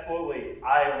 Yes, absolutely.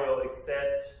 I will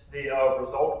accept the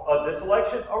result of this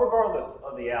election, regardless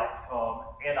of the outcome.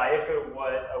 And I echo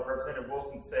what Representative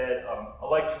Wilson said.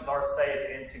 Elections are safe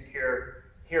and secure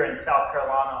here in South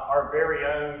Carolina. Our very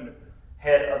own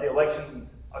head of the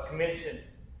elections commission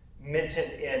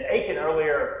mentioned in Aiken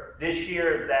earlier this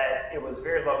year that it was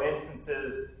very low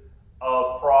instances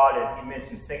of fraud, and he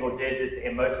mentioned single digits,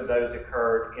 and most of those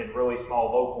occurred in really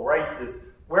small local races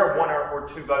where one or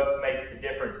two votes makes the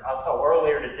difference. I saw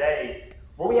earlier today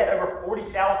where we had over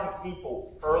 40,000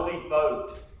 people early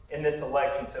vote in this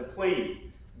election. So please,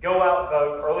 go out,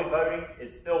 vote. Early voting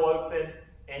is still open,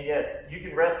 and yes, you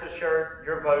can rest assured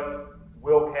your vote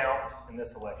will count in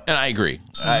this election. And I agree.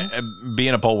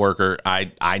 Being a poll worker,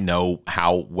 I know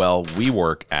how well we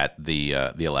work at the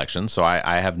election, so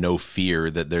I have no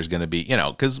fear that there's going to be,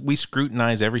 because we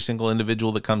scrutinize every single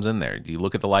individual that comes in there. You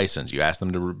look at the license, you ask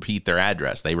them to repeat their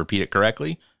address, they repeat it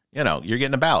correctly, you're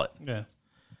getting a ballot. Yeah.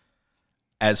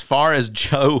 As far as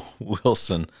Joe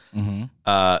Wilson,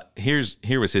 here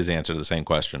was his answer to the same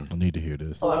question. I need to hear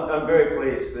this. Well, I'm very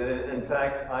pleased. In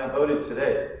fact, I voted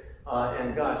today.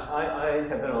 And gosh, I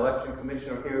have been election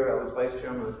commissioner here. I was vice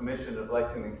chairman of the commission of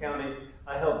Lexington County.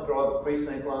 I helped draw the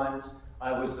precinct lines.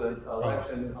 I was an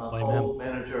election poll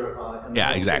manager in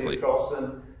the city of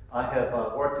Charleston. I have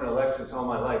worked in elections all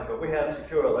my life, but we have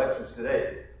secure elections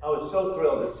today. I was so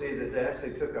thrilled to see that they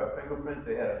actually took our fingerprint.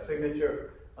 They had our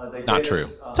signature. Not true.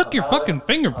 Took your fucking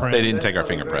fingerprint. They didn't take our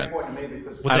fingerprint.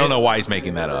 I don't know why he's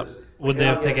making that up. Would they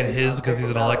have taken his because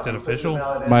he's an elected official?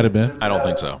 Might have been. I don't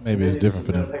think so. Maybe it's different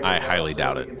for them. I highly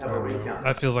doubt it.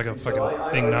 That feels like a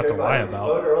fucking thing not to lie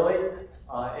about.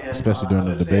 Especially during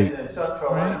the debate.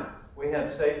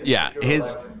 Yeah,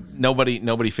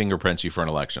 nobody fingerprints you for an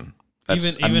election. That's,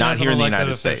 even I'm not here in the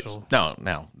United official. States.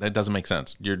 No, that doesn't make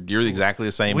sense. You're exactly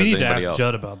the same we as need anybody to ask else.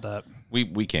 Judd about that.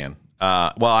 We can.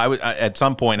 Well, I would at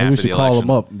some point Maybe after we should the election. call him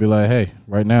up and be like, "Hey,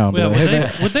 right now." Yeah, Like,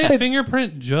 hey, would they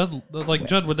fingerprint Judd? Like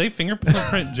Judd, would they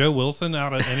fingerprint Joe Wilson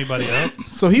out of anybody else?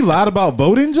 So he lied about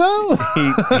voting, Joe.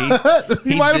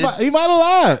 He might have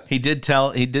lied. He did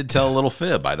tell a little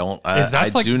fib. I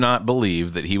do not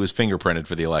believe that he was fingerprinted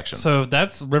for the election. So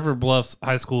that's River Bluffs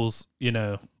High School's,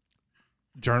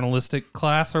 journalistic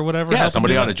class or whatever. Yeah,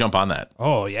 somebody ought to jump on that.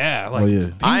 Oh yeah,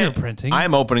 fingerprinting. I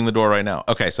am opening the door right now.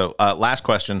 Okay, so last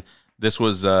question. This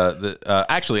was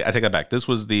actually I take that back. This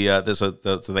was so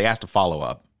they asked a follow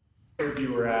up.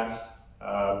 You were asked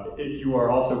if you are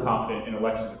also confident in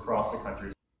elections across the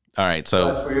country. All right,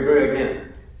 so yes, we agree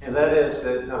again, and that is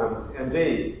that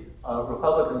indeed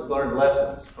Republicans learned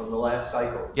lessons from the last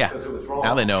cycle. Yeah, because it was wrong.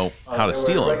 Now they know how to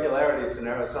steal them. Irregularities in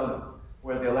Arizona,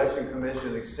 where the Election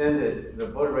Commission extended the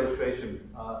voter registration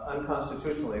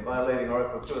unconstitutionally, violating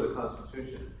Article 2 of the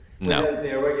Constitution. We had the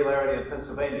irregularity in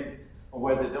Pennsylvania,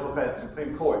 where the Democratic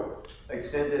Supreme Court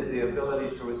extended the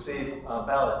ability to receive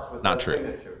ballots without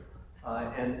signature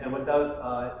and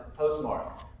without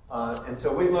postmark. And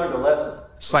so we've learned a lesson.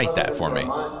 Cite that for me,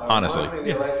 honestly.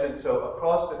 The election, so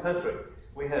across the country,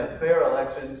 we have fair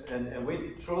elections, and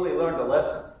we truly learned a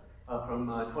lesson from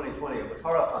 2020. It was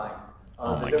horrifying.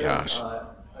 Oh my gosh.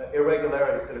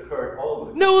 Irregularities that occurred all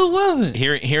over the country. No, it wasn't.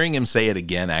 Hearing him say it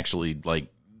again actually, like,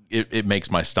 it makes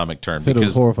my stomach turn. Said it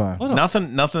was horrifying.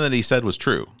 Nothing that he said was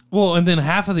true. Well, and then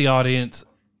half of the audience,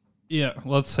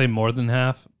 let's say more than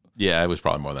half. Yeah, it was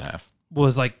probably more than half.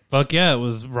 Was like, fuck yeah, it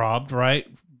was robbed, right?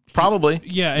 Probably.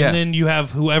 Yeah, and then you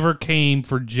have whoever came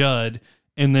for Judd,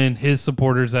 and then his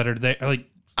supporters that are there, like.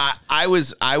 I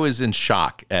was in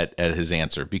shock at his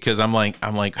answer because I'm like,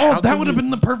 oh, that would have been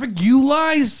the perfect you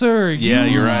lie, sir. Yeah,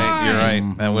 you're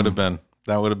right. That would have been.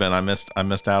 I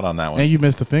missed out on that one. And you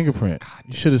missed the fingerprint.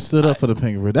 You should have stood up for the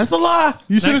fingerprint. That's a lie.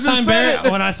 You should have just said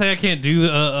it. When I say I can't do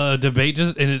a debate,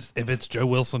 if it's Joe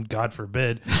Wilson, God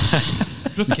forbid,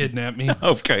 just kidnap me.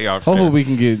 Okay, hopefully we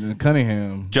can get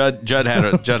Cunningham. Judd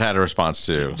had a response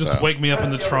too. Just wake me up in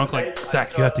the trunk like,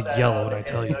 Zach, you have to yell when I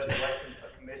tell you to.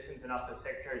 Commissions and also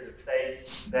secretaries of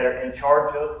state that are in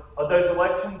charge of those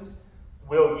elections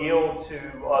will yield to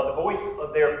the voice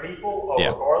of their people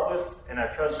regardless, and I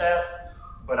trust that.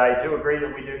 But I do agree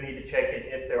that we do need to check it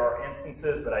if there are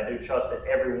instances, but I do trust that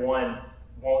everyone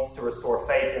wants to restore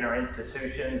faith in our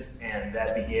institutions, and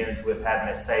that begins with having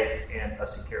a safe and a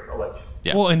secure election.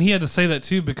 Yeah. Well, and he had to say that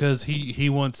too because he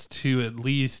wants to at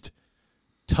least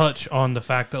touch on the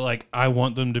fact that, like, I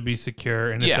want them to be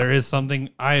secure, and if there is something,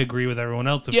 I agree with everyone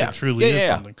else if there truly is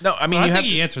something. No, I mean, I think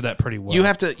he answered that pretty well. You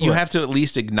have to at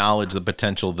least acknowledge the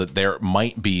potential that there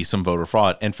might be some voter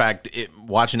fraud. In fact,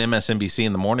 watching MSNBC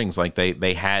in the mornings, like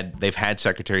they've had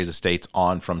secretaries of states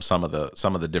on from some of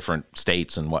the different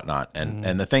states and whatnot,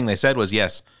 and the thing they said was,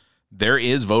 yes, there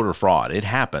is voter fraud. It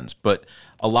happens, but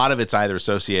a lot of it's either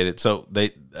associated. So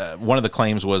one of the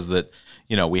claims was that,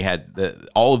 we had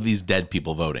all of these dead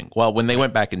people voting. Well, when they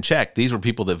went back and checked, these were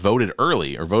people that voted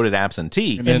early or voted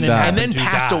absentee and then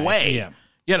passed away.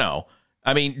 Yeah.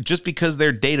 I mean, just because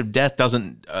their date of death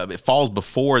doesn't, it falls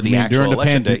before the actual during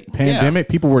election the pandemic,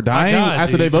 people were dying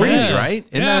after they voted. Crazy, right?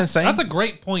 Isn't that insane? That's a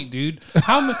great point, dude.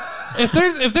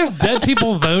 If there's dead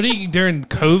people voting during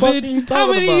COVID,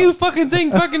 how many of you fucking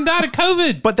died of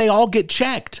COVID? But they all get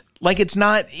checked. Like, it's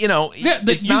not, you're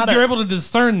able to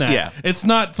discern that. Yeah. It's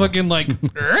not fucking like,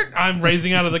 I'm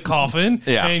raising out of the coffin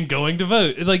and going to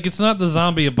vote. Like, it's not the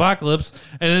zombie apocalypse,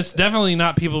 and it's definitely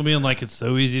not people being like, it's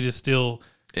so easy to steal.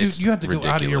 Dude, you have to go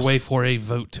out of your way for a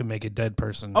vote to make a dead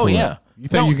person. Oh, yeah. You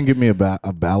think you can give me a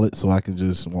ballot so I can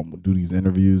just do these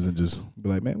interviews and just be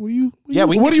like, man, what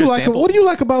do you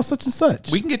like about such and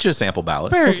such? We can get you a sample ballot.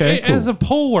 Barry, cool. As a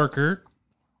poll worker,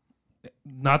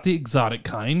 not the exotic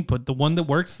kind, but the one that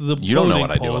works you don't know what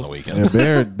polls. I do on the weekend.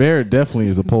 Yeah, Barrett definitely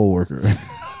is a poll worker.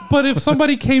 But if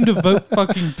somebody came to vote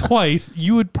fucking twice,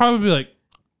 you would probably be like,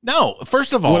 No,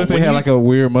 first of all, what if they had like a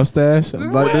weird mustache?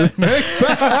 Like this next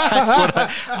time?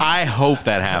 I hope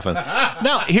that happens.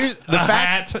 No, here's the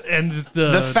fact. And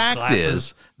the fact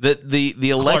is that the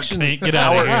election,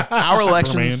 our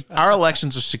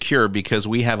elections are secure because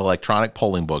we have electronic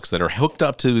polling books that are hooked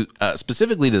up to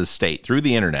specifically to the state through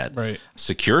the internet. Right.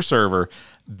 Secure server.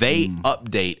 They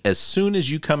update as soon as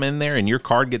you come in there and your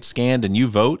card gets scanned and you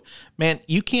vote. Man,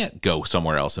 you can't go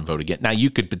somewhere else and vote again. Now you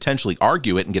could potentially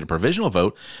argue it and get a provisional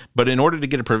vote, but in order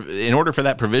for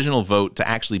that provisional vote to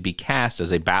actually be cast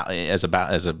as a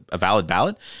valid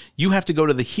ballot, you have to go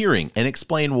to the hearing and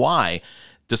explain why,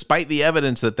 despite the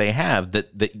evidence that they have,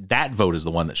 that vote is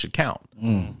the one that should count.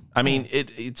 I mean,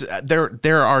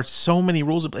 there are so many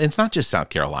rules. It's not just South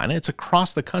Carolina; it's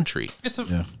across the country. It's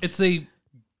a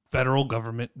federal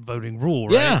government voting rule,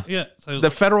 right? Yeah. So the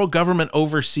federal government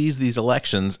oversees these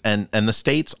elections, and the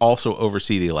states also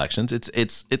oversee the elections.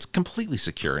 It's completely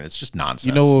secure, and it's just nonsense.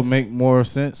 You know what would make more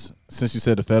sense, since you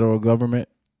said the federal government,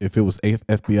 if it was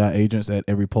FBI agents at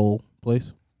every poll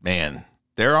place? Man,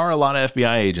 there are a lot of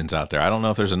FBI agents out there. I don't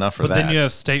know if there's enough for that. But then you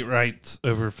have state rights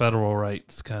over federal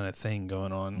rights kind of thing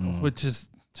going on, which is,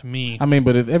 to me... I mean,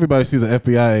 but if everybody sees an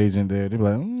FBI agent there, they'll be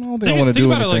like, I don't think I want to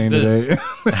do anything today.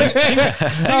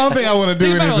 I don't think I want to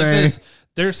do anything. Like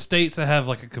there's states that have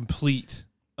like a complete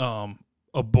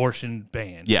abortion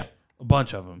ban. Yeah. A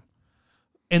bunch of them.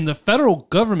 And the federal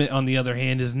government, on the other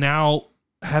hand, is now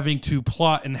having to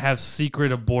plot and have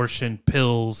secret abortion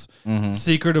pills,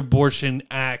 secret abortion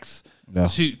acts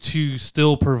to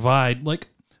still provide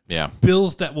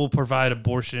bills that will provide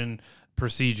abortion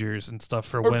procedures and stuff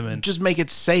for women. Just make it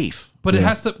safe. But it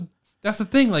has to. That's the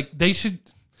thing. Like they should.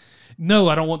 No,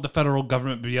 I don't want the federal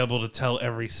government to be able to tell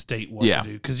every state what to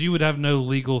do, because you would have no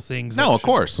legal things. No, of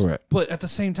course. Correct. But at the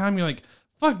same time, you're like,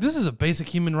 fuck, this is a basic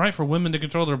human right for women to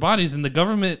control their bodies, and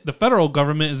the federal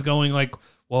government is going like,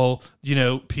 well,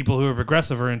 people who are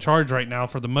progressive are in charge right now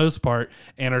for the most part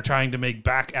and are trying to make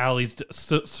back alleys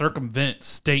to circumvent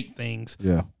state things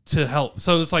to help.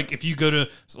 So it's like if you go to,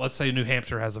 let's say New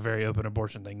Hampshire has a very open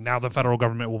abortion thing. Now the federal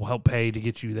government will help pay to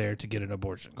get you there to get an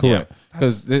abortion. Correct.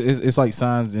 Because it's like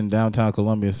signs in downtown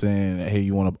Columbia saying, hey,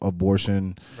 you want an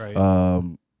abortion? Right.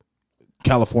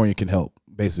 California can help,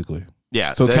 basically.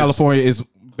 Yeah. So California is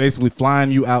basically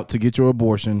flying you out to get your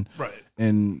abortion. Right.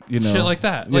 And, shit like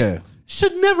that.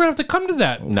 Should never have to come to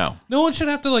that. No one should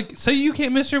have to say you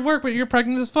can't miss your work, but you're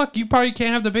pregnant as fuck. You probably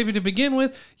can't have the baby to begin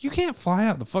with. You can't fly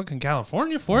out to fucking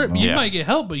California for it. You might get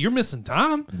help, but you're missing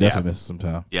time. Definitely missing some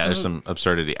time. Yeah, there's some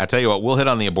absurdity. I tell you what, we'll hit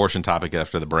on the abortion topic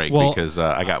after the break because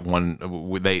I got one.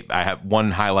 I have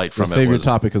one highlight from it. Save your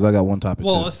topic because I got one topic.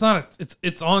 Well, it's not.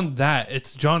 It's on that.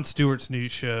 It's Jon Stewart's newer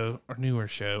show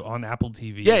on Apple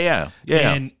TV. Yeah.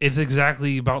 And it's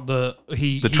exactly about the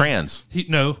trans.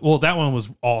 That one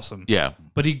was awesome. Yeah.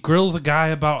 But he grills a guy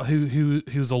about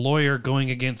who's a lawyer going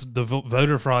against the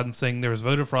voter fraud and saying there was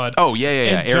voter fraud. Oh,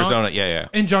 yeah. Arizona, yeah.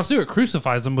 And Jon Stewart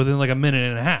crucifies him within like a minute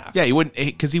and a half. Yeah, he wouldn't,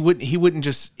 because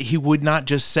he would not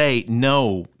just say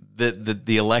no, that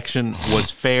the election was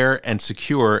fair and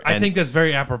secure. I think that's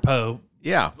very apropos.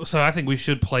 Yeah. So I think we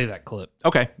should play that clip.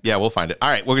 Okay. Yeah, we'll find it. All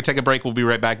right, we're going to take a break. We'll be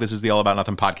right back. This is the All About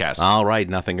Nothing podcast. All right,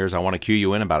 Nothingers, I want to cue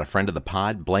you in about a friend of the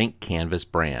pod, Blank Canvas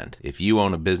Brand. If you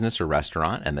own a business or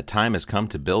restaurant and the time has come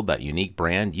to build that unique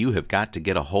brand, you have got to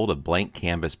get a hold of Blank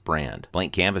Canvas Brand.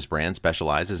 Blank Canvas Brand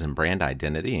specializes in brand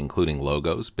identity, including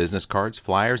logos, business cards,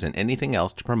 flyers, and anything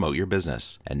else to promote your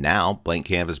business. And now, Blank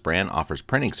Canvas Brand offers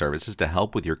printing services to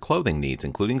help with your clothing needs,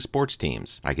 including sports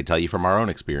teams. I can tell you from our own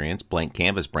experience, Blank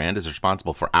Canvas Brand is responsible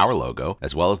for our logo,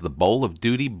 as well as the Bowl of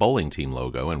Duty bowling team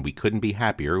logo, and we couldn't be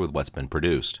happier with what's been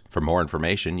produced. For more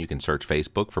information, you can search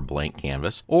Facebook for Blank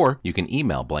Canvas, or you can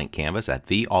email Blank Canvas at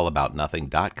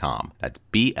theallaboutnothing.com. That's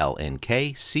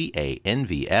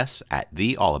BLNKCANVS at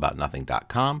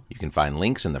theallaboutnothing.com. You can find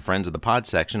links in the Friends of the Pod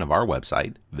section of our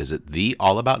website. Visit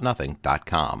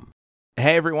theallaboutnothing.com.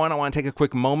 Hey everyone, I want to take a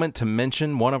quick moment to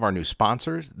mention one of our new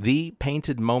sponsors,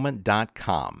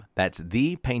 thepaintedmoment.com. That's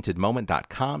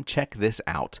thepaintedmoment.com. Check this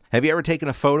out. Have you ever taken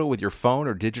a photo with your phone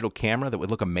or digital camera that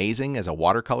would look amazing as a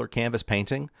watercolor canvas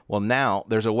painting? Well, now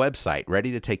there's a website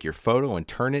ready to take your photo and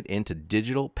turn it into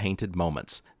digital painted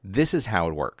moments. This is how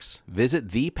it works. Visit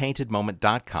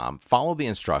thepaintedmoment.com, follow the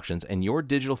instructions, and your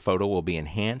digital photo will be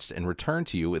enhanced and returned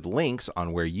to you with links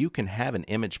on where you can have an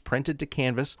image printed to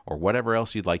canvas or whatever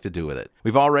else you'd like to do with it.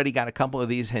 We've already got a couple of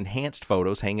these enhanced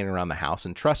photos hanging around the house,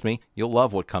 and trust me, you'll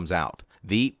love what comes out.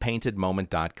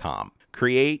 Thepaintedmoment.com.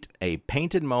 Create a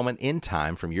painted moment in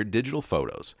time from your digital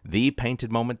photos.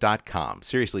 Thepaintedmoment.com.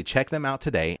 Seriously, check them out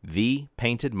today.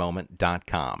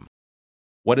 Thepaintedmoment.com.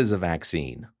 What is a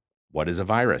vaccine? What is a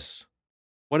virus?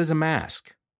 What is a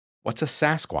mask? What's a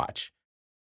Sasquatch?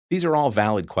 These are all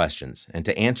valid questions, and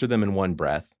to answer them in one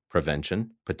breath,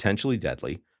 prevention, potentially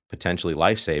deadly, potentially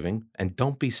life-saving, and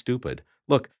don't be stupid.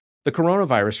 Look, the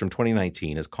coronavirus from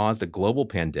 2019 has caused a global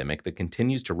pandemic that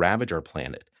continues to ravage our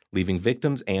planet, leaving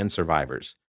victims and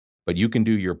survivors. But you can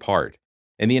do your part.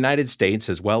 In the United States,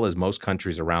 as well as most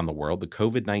countries around the world, the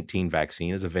COVID-19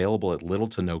 vaccine is available at little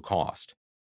to no cost.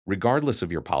 Regardless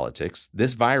of your politics,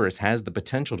 this virus has the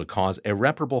potential to cause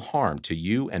irreparable harm to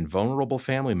you and vulnerable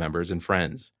family members and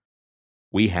friends.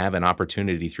 We have an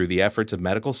opportunity through the efforts of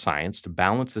medical science to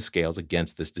balance the scales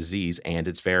against this disease and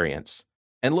its variants.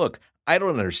 And look, I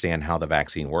don't understand how the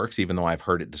vaccine works, even though I've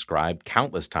heard it described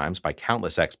countless times by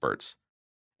countless experts.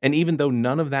 And even though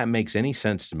none of that makes any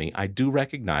sense to me, I do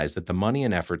recognize that the money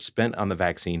and effort spent on the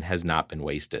vaccine has not been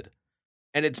wasted.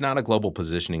 And it's not a global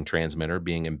positioning transmitter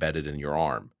being embedded in your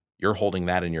arm. You're holding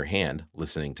that in your hand,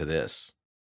 listening to this.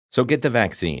 So get the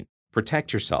vaccine.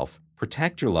 Protect yourself.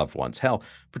 Protect your loved ones. Hell,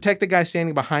 protect the guy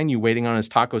standing behind you waiting on his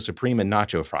taco supreme and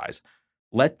nacho fries.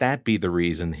 Let that be the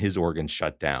reason his organs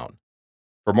shut down.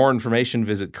 For more information,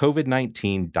 visit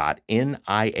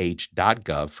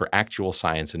covid19.nih.gov for actual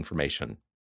science information.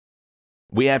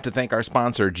 We have to thank our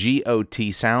sponsor,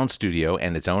 GOT Sound Studio,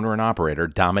 and its owner and operator,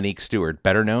 Dominique Stewart,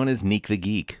 better known as Neek the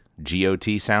Geek.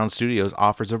 GOT Sound Studios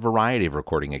offers a variety of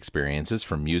recording experiences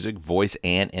from music, voice,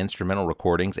 and instrumental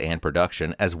recordings and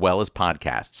production, as well as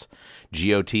podcasts.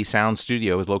 GOT Sound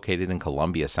Studio is located in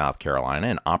Columbia, South Carolina,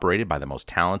 and operated by the most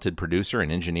talented producer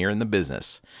and engineer in the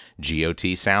business.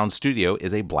 GOT Sound Studio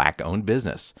is a Black-owned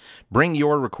business. Bring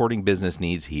your recording business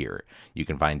needs here. You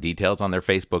can find details on their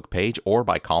Facebook page or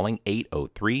by calling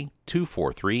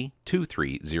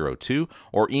 803-243-2302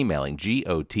 or emailing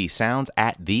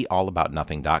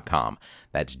gotsounds@theallaboutnothing.com.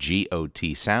 That's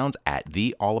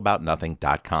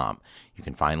gotsounds@theallaboutnothing.com. You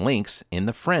can find links in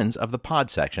the Friends of the Pod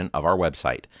section of our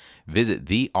website. Visit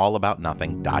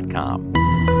theallaboutnothing.com.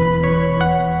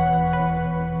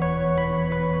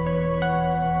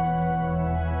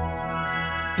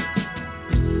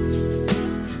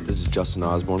 This is Justin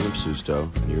Osborne from Susto,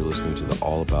 and you're listening to the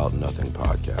All About Nothing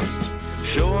podcast.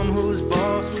 Show 'em who's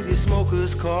boss with your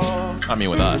smoker's car. I mean,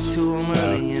 with us.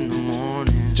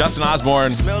 Justin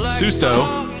Osborne,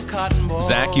 Susto.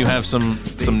 Zach, you have some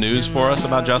news for us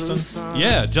about Justin?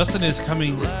 Yeah, Justin is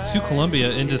coming to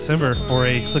Columbia in December for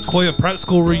a Sequoia Prep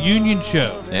School reunion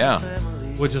show. Yeah.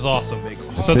 Which is awesome.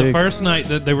 So the first night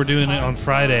that they were doing it on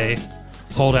Friday,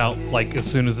 sold out like as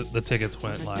soon as the tickets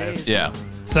went live. Yeah.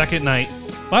 Second night,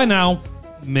 by now,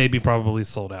 probably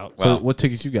sold out. So what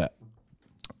tickets you got?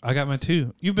 I got my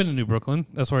 2. You've been to New Brooklyn.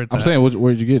 That's where it's I'm saying,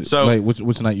 where'd you get it? So, like,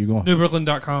 which night you going?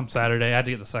 NewBrooklyn.com Saturday. I had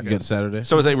to get the second. You got Saturday?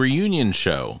 So it's a reunion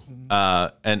show,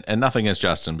 and nothing against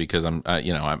Justin because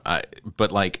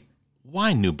but like,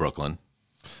 why New Brooklyn?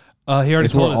 He already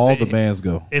it's told where us all the bands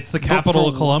go. It's the capital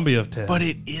of Columbia of 10. But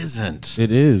it isn't.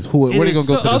 It is. Where are they going to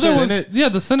go to the Senate? Yeah,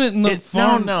 the Senate and the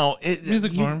farm.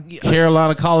 Music farm.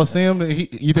 Carolina Coliseum. You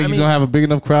think he's going to have a big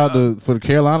enough crowd for the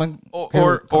Carolina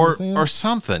or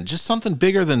something? Just something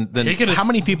bigger than how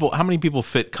many people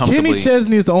fit comfortably? Kenny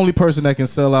Chesney is the only person that can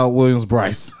sell out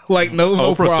Williams-Brice. Like no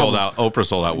Oprah problem. Oprah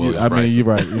sold out Williams-Brice. I mean, you're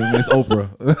right. It's Oprah.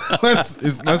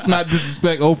 let's not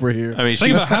disrespect Oprah here. I mean,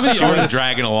 she was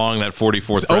dragging along that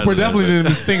 44th. Oprah definitely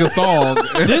didn't sing a song.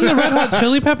 Didn't the Red Hot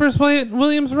Chili Peppers play at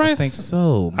Williams-Brice? I think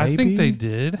so. Maybe. I think they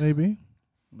did. Maybe.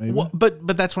 Well,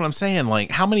 but that's what I'm saying. Like,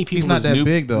 how many people? He's not that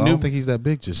big though. I don't think he's that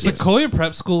big. Just Sequoia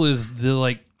Prep School is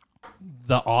the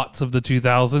aughts of the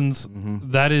 2000s. Mm-hmm.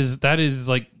 That is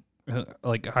like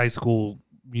high school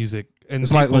music. And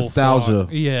it's like nostalgia,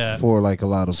 for like a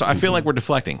lot of. So I feel like we're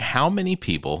deflecting. How many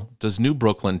people does New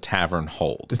Brooklyn Tavern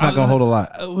hold? It's not gonna hold a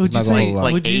lot. Would you say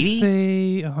like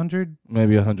 100?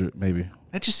 Maybe 100, maybe.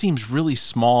 That just seems really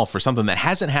small for something that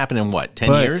hasn't happened in what 10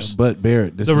 years. But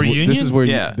Barrett, this reunion. This is where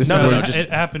it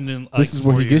happened in. Like this is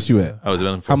where he gets you at. Oh, is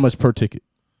it? How much per ticket?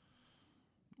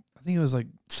 I think it was like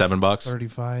 $7.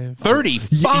 35.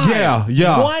 35.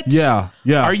 Yeah. What? Yeah.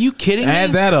 Are you kidding me?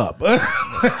 Add that up.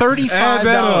 $35. Add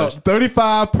that up.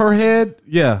 $35 per head.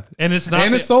 Yeah. And it's not.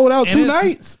 And it's sold out 2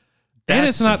 nights. And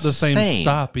it's not the same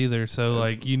stop either. So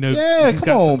like Yeah,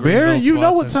 come on, Barry. You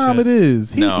know what time it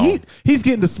is. He's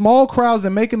getting the small crowds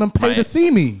and making them pay to see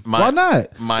me. Why not?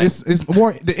 It's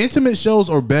more. The intimate shows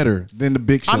are better than the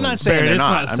big shows. I'm not saying they're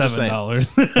not. It's not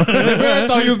 $7. I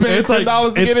thought you was paying $10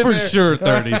 to get in there. It's for sure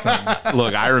 30 something.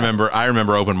 Look, I remember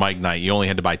open mic night. You only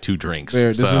had to buy 2 drinks.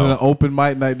 This is an open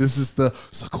mic night. This is the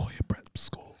Sequoia Prep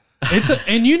School.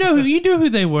 And you knew who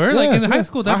they were. Like in high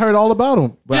school, I heard all about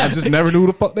them, but I just never knew who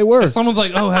the fuck they were. If someone's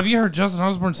like, "Oh, have you heard Justin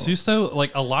Osborne Susto?"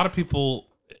 Like a lot of people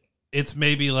it's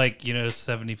maybe like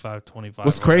 75-25.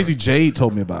 What's crazy? Jade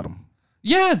told me about him.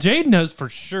 Yeah, Jade knows for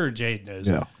sure. Jade knows.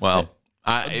 Yeah. Well,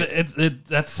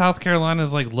 that's South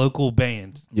Carolina's like local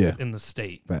band. Yeah. In the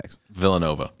state. Facts.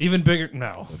 Villanova. Even bigger.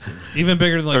 No. Even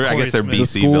bigger than like. Or I guess they're Smith.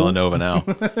 BC Villanova now,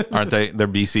 aren't they? They're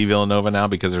BC Villanova now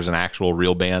because there's an actual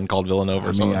real band called Villanova.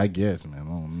 I mean, I guess, man. I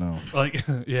don't know. Like,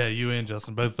 yeah, you and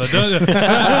Justin both. I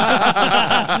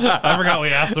forgot we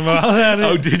asked him about that.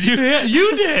 Oh, did you? Yeah,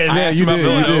 you did. Yeah, you did.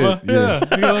 Villanova. You did. Yeah,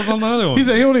 that was on the other one. He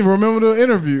said he don't even remember the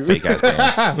interview. Fake ass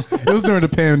band. It was during the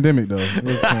pandemic, though.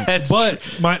 But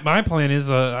my plan is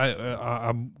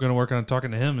I'm going to work on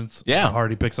talking to him. It's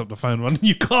hard he picks up the phone when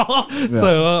you call. Yeah.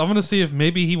 So I'm going to see if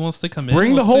maybe he wants to come in.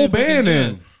 Bring the whole band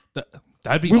in.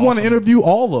 That'd be we awesome. want to interview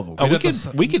all of them. Oh,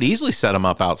 we could easily set them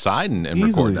up outside and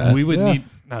record that. We would need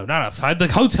not outside. The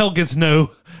hotel gets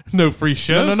no free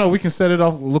show. No. We can set it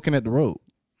off looking at the road.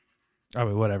 I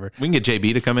mean, whatever. We can get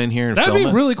JB to come in here and That'd film be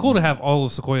it. really cool to have all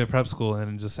of Sequoia Prep School in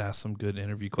and just ask some good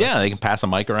interview questions. Yeah, they can pass a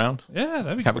mic around. Yeah,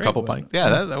 that'd be have great, a couple pints.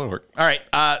 Yeah, that would work. All right.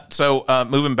 So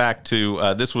moving back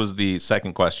to this was the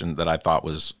second question that I thought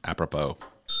was apropos.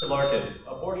 Larkins,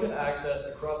 abortion access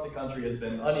across the country has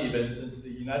been uneven since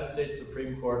the United States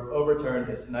Supreme Court overturned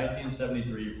its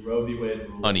 1973 Roe v. Wade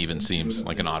ruling. Uneven seems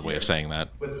like an odd way of saying that.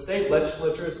 With state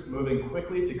legislatures moving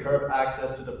quickly to curb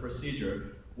access to the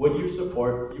procedure, would you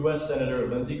support U.S. Senator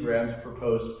Lindsey Graham's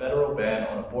proposed federal ban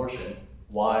on abortion?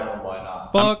 Why or why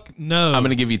not? Fuck no. I'm going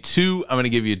to give you two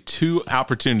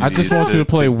opportunities. I just want you to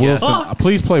play Wilson.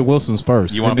 Please play Wilson's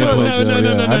first. You want to play Wilson?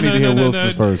 No. I need to hear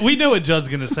Wilson's first. We know what Judd's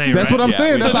going to say. That's what I'm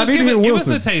saying. So I need to hear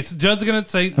Wilson. Give us a taste. Judd's going to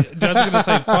say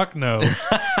fuck no.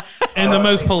 In the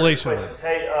most palatial way.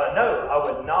 No,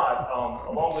 I would not.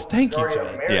 Along with the majority of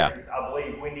Americans, I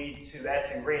believe we need to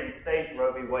actually reinstate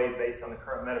Roe v. Wade based on the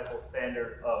current medical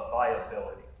standard of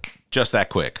viability. Just that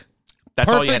quick.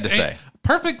 That's all you had to say.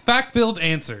 Perfect fact-filled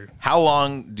answer. How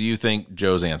long do you think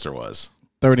Joe's answer was?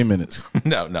 30 minutes.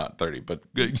 No, not 30, but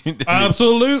good.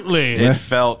 Absolutely. It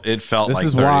felt this like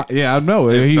is 30. Why. Yeah, I know.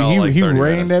 He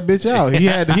reined that bitch out. He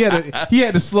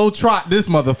had to slow trot this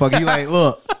motherfucker. He like,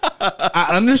 look, I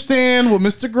understand what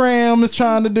Mr. Graham is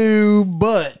trying to do,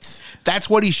 but that's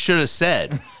what he should have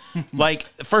said. Like,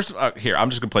 first, here,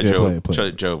 I'm just gonna play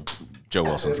Joe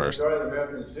Wilson first. The majority of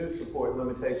Americans do support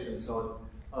limitations on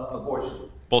abortion.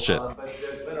 Bullshit. But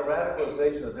there's been a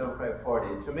radicalization of the Democratic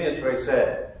Party. To me, it's very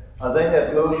sad. They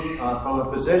have moved from a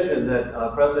position that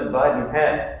President Biden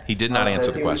had. He did not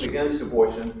answer the question. He was against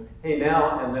abortion. He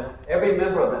now, and every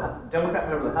member of the Democrat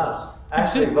member of the House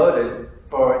actually voted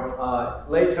for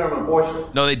late-term abortion.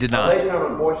 No, they did not.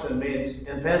 Late-term abortion means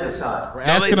infanticide. We're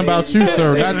asking about you,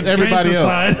 sir, not everybody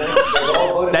else.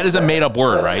 That is a made-up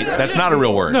word, right? That's not a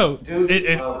real word. No,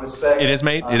 it is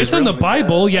made. It's in the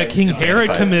Bible. Yeah, King Herod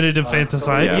committed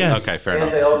infanticide. Yes. Okay, fair and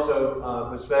enough. They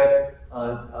also respect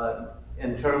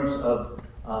in terms of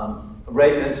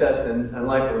rape, incest, and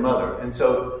life of the mother. And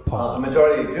so a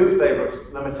majority do favor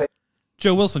limitation.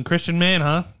 Joe Wilson, Christian man,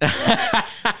 huh?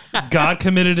 God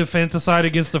committed infanticide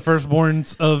against the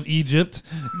firstborns of Egypt.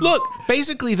 Look,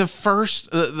 basically the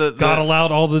first... God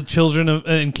allowed all the children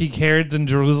in King Herod's in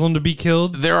Jerusalem to be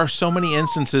killed. There are so many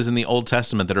instances in the Old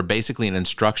Testament that are basically an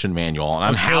instruction manual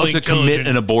on how to commit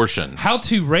an abortion. How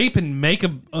to rape and make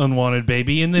an unwanted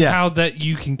baby, and then how that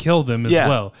you can kill them as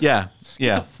well. Yeah.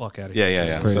 Get the fuck out of here.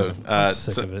 Yeah. So, I'm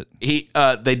sick of it.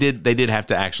 They did have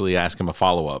to actually ask him a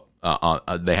follow-up.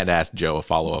 They had to ask Joe a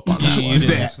follow-up on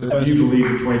that. Do you believe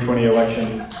the 2020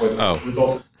 election would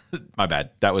result? My bad.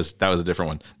 That was a different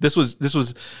one. This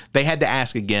was. They had to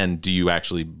ask again. Do you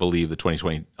actually believe the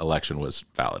 2020 election was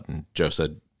valid? And Joe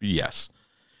said yes.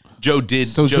 Joe did.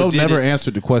 So Joe never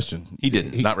answered the question. He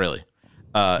didn't. Not really.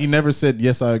 He never said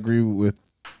yes. I agree with.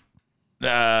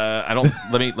 I don't.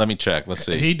 Let me check. Let's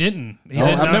see. He didn't.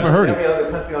 I've never heard it. Every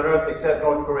other country on earth except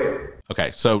North Korea.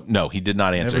 Okay, so no, he did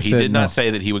not answer. He did not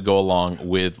say that he would go along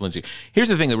with Lindsey. Here's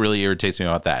the thing that really irritates me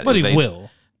about that. But he will.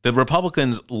 The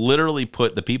Republicans literally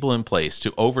put the people in place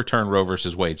to overturn Roe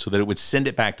versus Wade so that it would send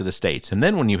it back to the states. And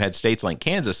then when you had states like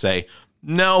Kansas say,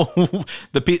 no,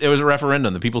 there was a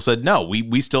referendum. The people said, no,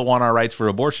 we still want our rights for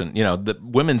abortion. You know, the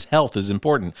women's health is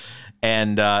important.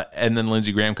 And then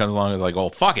Lindsey Graham comes along and is like, oh,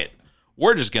 fuck it.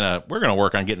 We're gonna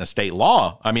work on getting a state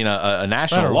law. I mean, a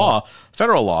national law,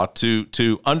 federal law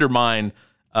to undermine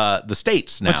the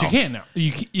states now. But you can't now.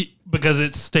 Because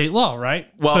it's state law, right?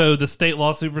 Well, so the state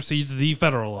law supersedes the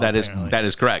federal law. That is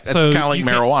correct. That's kind of like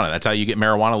marijuana. That's how you get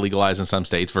marijuana legalized in some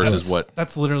states versus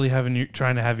That's literally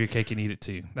trying to have your cake and eat it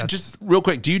too. Just real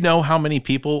quick, do you know how many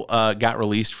people got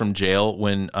released from jail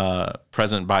when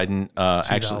President Biden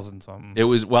actually? Something. It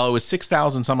was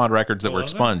 6,000 some odd records that were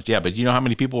expunged. Yeah, but do you know how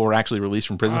many people were actually released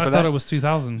from prison for that? I thought it was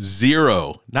 2,000.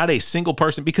 Zero. Not a single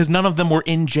person, because none of them were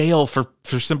in jail for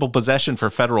simple possession for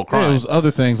federal crime. Yeah, it was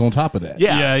other things on top of that.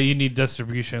 Yeah, you need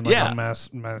distribution, like on mass.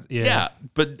 Yeah,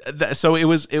 but so it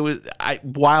was.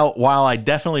 While I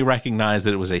definitely recognize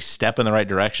that it was a step in the right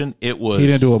direction, it was. He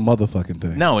didn't do a motherfucking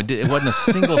thing. No, it wasn't a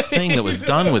single thing that was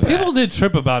done with that. People did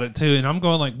trip about it too, and I'm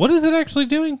going like, what is it actually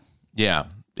doing? Yeah,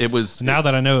 it was. Now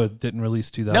that I know it didn't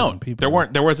release 2,000 people.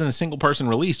 There wasn't a single person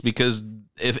released, because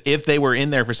if they were in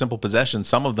there for simple possession,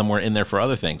 some of them were in there for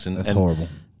other things, and that's horrible.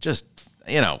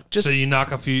 So you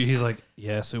knock a few. He's like,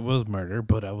 yes, it was murder,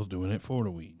 but I was doing it for the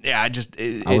weed. Yeah,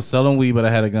 I was selling weed, but I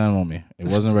had a gun on me. It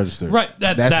wasn't registered. Right.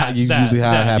 That's usually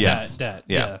how it happens.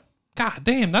 Yeah. God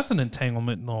damn, that's an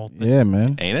entanglement and all. Yeah,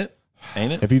 man. Ain't it?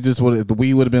 If the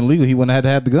weed would have been legal, he wouldn't have had to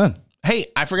have the gun.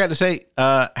 Hey, I forgot to say,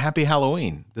 happy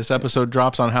Halloween. This episode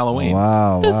drops on Halloween.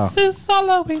 Wow. This is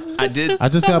Halloween. I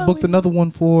just got booked another one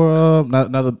for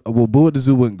another. Well, Boo at the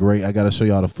Zoo went great. I got to show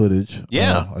y'all the footage.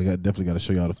 Yeah. I definitely got to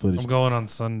show y'all the footage. I'm going on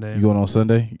Sunday. You going on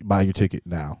Sunday? Buy your ticket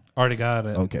now. Already got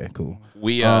it. Okay, cool.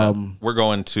 We're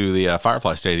going to the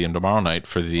Firefly Stadium tomorrow night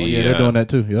for the. They're doing that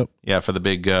too. Yep. Yeah, for the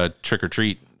big trick or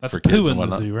treat. That's for kids Pooh and in the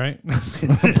whatnot. zoo, right?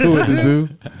 Pooh at the zoo.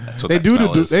 That's what they that do.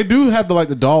 smell is. They do have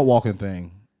the dog walking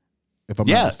thing. If I'm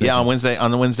not mistaken.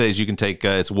 On the Wednesdays you can take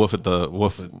it's Woof at the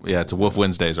Woof. Yeah, it's a Woof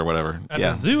Wednesdays or whatever. At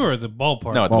the zoo or the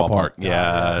ballpark? No, at the ballpark.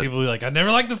 Yeah. People be like, I never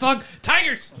liked the song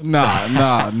Tigers.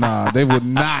 Nah. They would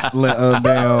not let them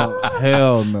down.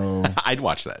 Hell no. I'd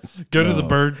watch that. Go to the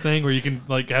bird thing where you can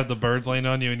like have the birds laying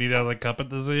on you and eat out of the cup at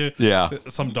the zoo. Yeah.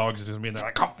 Some dogs just gonna be in there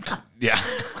like, come. Yeah.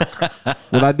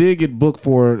 Well, I did get booked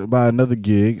by another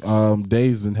gig.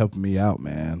 Dave's been helping me out,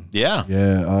 man. Yeah.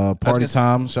 Yeah. Party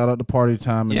Time. Shout out to Party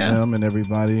Time and them and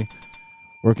everybody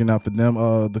working out for them.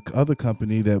 The other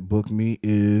company that booked me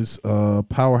is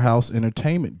Powerhouse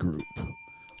Entertainment Group.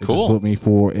 They just booked me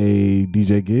for a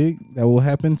DJ gig that will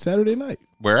happen Saturday night.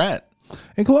 Where at?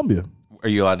 In Columbia. Are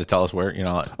you allowed to tell us where?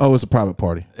 Oh, it's a private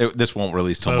party. This won't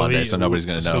release till Monday, so nobody's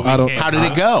going to know. How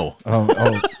did it go?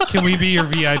 Can we be your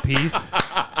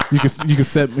VIPs? You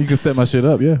can set my shit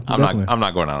up. Yeah, I'm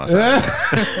not going on a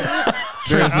Saturday.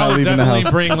 Not leaving the house.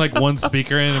 Bring like one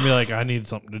speaker in and be like, I need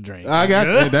something to drink. I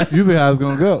got that's usually how it's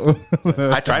gonna go.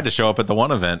 I tried to show up at the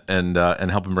one event and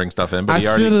help him bring stuff in, but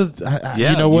I should have.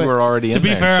 You know what? You were already to in be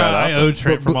there fair, I owe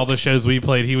Trent from all the shows we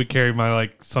played. He would carry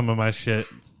my some of my shit.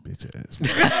 Bitch ass.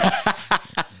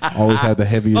 Always had the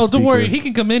heaviest. Oh, don't speaker. worry, he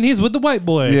can come in. He's with the white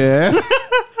boy. Yeah,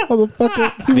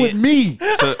 motherfucker, he with me.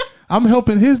 So, I'm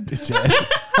helping his bitch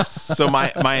ass. So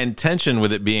my intention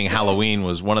with it being Halloween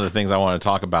was one of the things I wanted to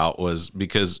talk about was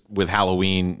because with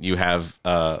Halloween you have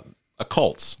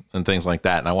occults and things like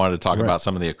that, and I wanted to talk about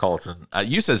some of the occults. And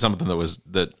you said something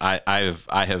that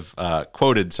I have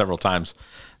quoted several times.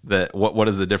 That what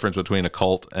is the difference between a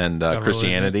cult and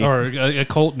Christianity, or a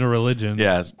cult and a religion?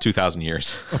 Yeah, it's 2,000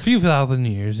 years. A few thousand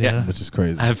years, yeah, which is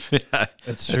crazy.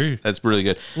 That's true. That's really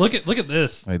good. Look at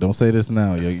this. Hey, don't say this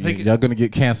now. Y'all gonna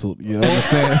get canceled. You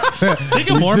understand?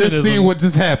 Think of we Mormonism. just seen what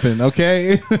just happened.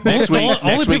 Okay. Next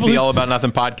week, the All About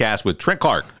Nothing podcast with Trent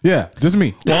Clark. Yeah, just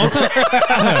me. Well,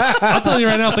 I'll tell you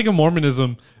right now. Think of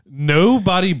Mormonism.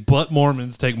 Nobody but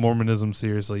Mormons take Mormonism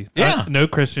seriously. Yeah. No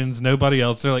Christians, nobody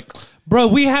else. They're like, bro,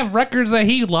 we have records that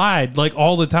he lied like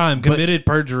all the time, committed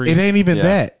perjury. It ain't even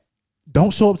that.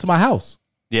 Don't show up to my house.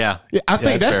 Yeah. I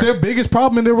think that's their biggest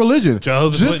problem in their religion.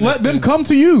 Just let them come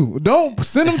to you. Don't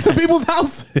send them to people's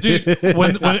houses. Dude,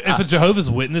 if a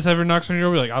Jehovah's Witness ever knocks on your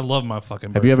door, be like, I love my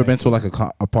fucking Have you ever been to like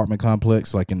a apartment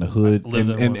complex like in the hood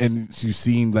and you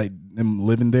seen like them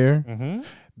living there? Mm-hmm.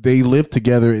 They live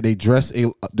together. They dress alike.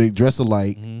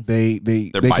 Mm-hmm. They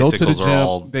go to the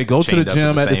gym. They go to the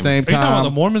gym at the same time. Are you talking about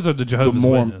the Mormons or the Jehovah's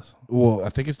Witness? Well, I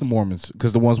think it's the Mormons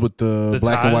because the ones with the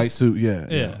black ties? and white suit.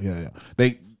 Yeah.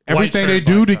 Everything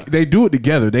shirt, they do it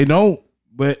together. They don't,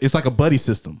 but it's like a buddy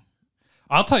system.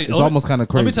 I'll tell you, it's almost kind of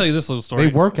crazy. Let me tell you this little story.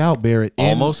 They work out, Barrett.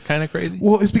 Almost kind of crazy.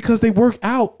 Well, it's because they work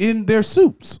out in their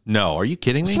suits. No, are you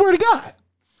kidding me? Swear to God.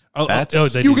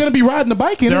 You're going to be riding a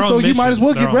bike in it, so you might as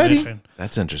well get ready.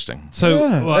 That's interesting. So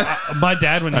my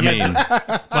dad,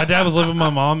 my dad was living with my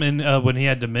mom, and when he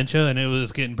had dementia, and it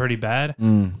was getting pretty bad.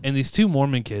 And these two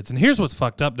Mormon kids, and here's what's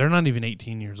fucked up: they're not even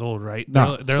 18 years old, right?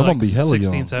 Nah, they're some like be hella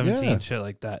 16, young. 17, shit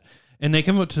like that. And they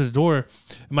come up to the door.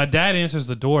 And my dad answers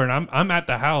the door, and I'm at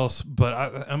the house,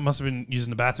 but I must have been using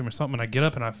the bathroom or something. And I get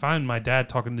up and I find my dad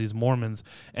talking to these Mormons,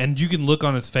 and you can look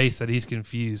on his face that he's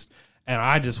confused. And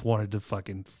I just wanted to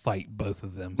fucking fight both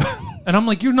of them. And I'm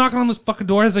like, you're knocking on this fucking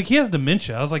door. I was like, he has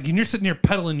dementia. I was like, and you're sitting here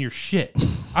peddling your shit.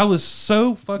 I was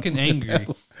so fucking angry.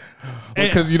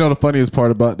 Because the funniest part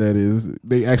about that is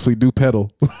they actually do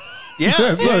pedal.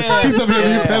 Yeah. He's up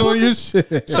here pedaling your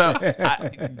shit. So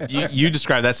you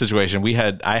described that situation.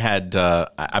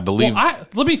 I believe. Well,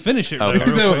 let me finish it.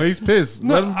 He's pissed.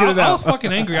 Let him get it out. I was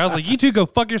fucking angry. I was like, you two go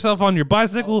fuck yourself on your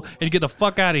bicycle and get the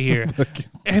fuck out of here.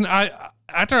 And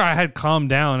after I had calmed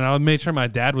down, and I made sure my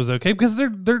dad was okay because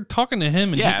they're talking to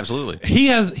him. And absolutely.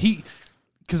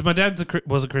 Because my dad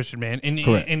was a Christian man,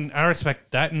 and I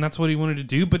respect that, and that's what he wanted to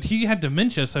do. But he had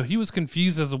dementia, so he was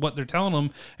confused as to what they're telling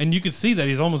him, and you could see that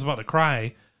he's almost about to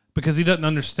cry because he doesn't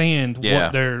understand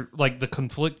what they're like, the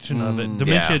confliction of it.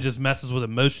 Dementia just messes with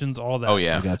emotions, all that. Oh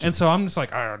yeah, and so I'm just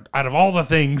like, out of all the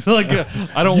things, like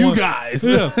I don't you guys.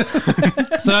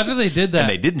 So after they did that, and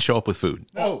they didn't show up with food.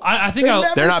 No, I think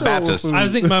they're not Baptist. I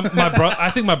think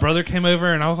my brother came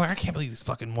over, and I was like, I can't believe these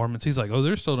fucking Mormons. He's like, oh,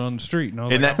 they're still on the street. And I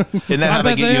was isn't that how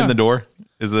they get you in the door?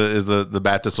 Is the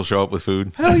Baptist will show up with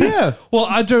food? Hell yeah. Well,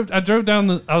 I drove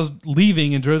down I was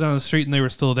leaving and drove down the street, and they were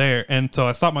still there. And so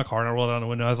I stopped my car and I rolled down the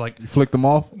window. I was like, you flicked them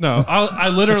off? No, I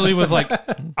literally was like,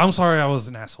 I'm sorry I was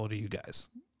an asshole to you guys.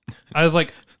 I was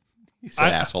like, you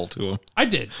said asshole to him. I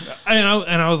did. And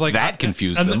I was like, that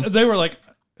confused them. They were like,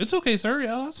 it's okay, sir.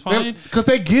 Yeah, that's fine. Because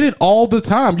they get it all the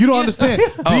time. You don't understand.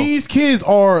 These kids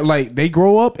are like, they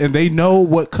grow up and they know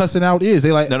what cussing out is.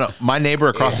 They like, no. My neighbor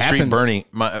across the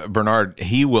street, Bernard,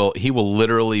 he will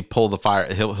literally pull the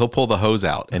fire. He'll pull the hose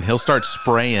out and he'll start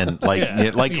spraying like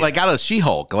out of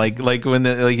She-Hulk, like when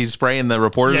he's spraying the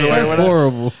reporters. That's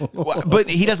horrible. But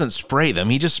he doesn't spray them.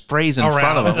 He just sprays in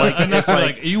front of them. Like, and it's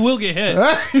like you will get hit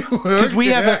because we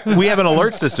have an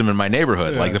alert system in my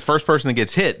neighborhood. Like the first person that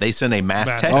gets hit, they send a mass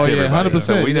text. Oh yeah, 100%.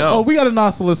 So we know. Oh, we got a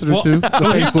non-solicitor too. The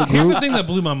Facebook Here's group. the thing that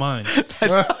blew my mind. When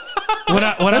I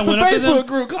That's went the up to Facebook them,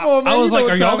 group. Come on, man. I was like,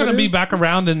 "Are y'all going to be be back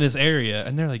around in this area?"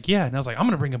 And they're like, "Yeah." And I was like, "I'm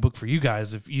going to bring a book for you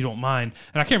guys if you don't mind."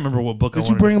 And I can't remember what book. Did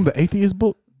you bring them the atheist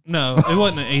book? No, it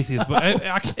wasn't an atheist book.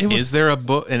 It was. Is there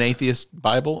an atheist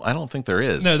Bible? I don't think there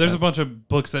is. No, there's a bunch of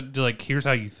books that like, here's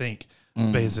how you think.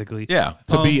 Basically, yeah,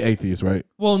 to be atheist, right?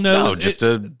 Well, no, just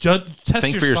to test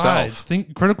think your for yourself. sides.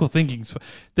 Critical thinking.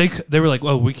 They were like,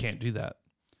 "Oh, we can't do that,"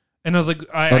 and I was like,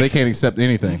 "They can't accept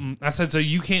anything." I said, "So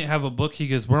you can't have a book?" He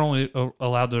goes, "We're only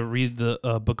allowed to read the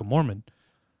Book of Mormon,"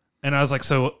 and I was like,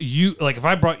 "So you like if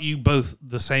I brought you both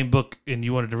the same book and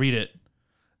you wanted to read it?"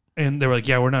 And they were like,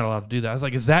 "Yeah, we're not allowed to do that." I was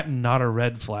like, "Is that not a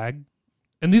red flag?"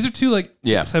 And these are two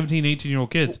 17,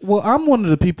 18-year-old kids. Well, I'm one of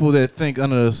the people that think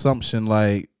under the assumption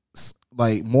like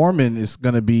Mormon is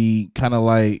going to be kind of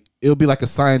like, it'll be like a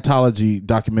Scientology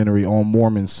documentary on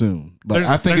Mormon soon. Like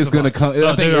I think it's going to come.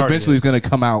 I think eventually it's going to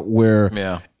come out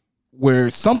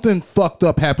where something fucked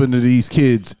up happened to these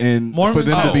kids, and Mormons, for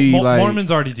them to be like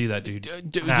Mormons already do that, dude.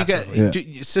 You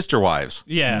got Sister Wives.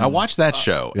 Yeah, I watched that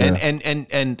show,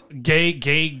 and gay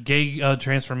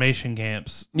transformation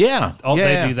camps. Yeah,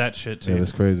 they do that shit too. Yeah,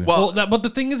 that's crazy. Well, but the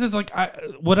thing is like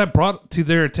what I brought to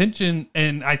their attention,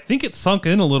 and I think it sunk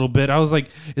in a little bit. I was like,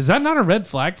 is that not a red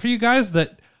flag for you guys?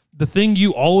 That the thing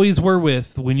you always were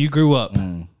with when you grew up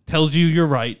tells you you're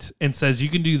right and says you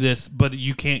can do this, but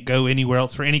you can't go anywhere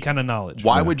else for any kind of knowledge.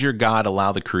 Why would your God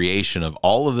allow the creation of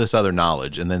all of this other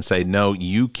knowledge and then say, no,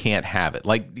 you can't have it?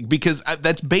 Like, because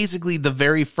that's basically the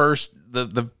very first,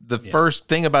 the first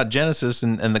thing about Genesis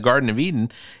and the Garden of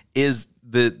Eden is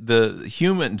the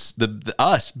humans, the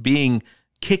us being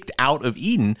kicked out of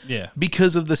Eden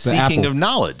because of the seeking of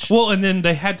knowledge. Well, and then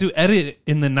they had to edit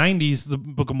in the 90s the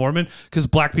Book of Mormon because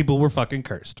black people were fucking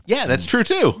cursed. Yeah, that's true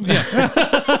too. Yeah.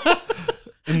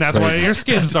 And that's why your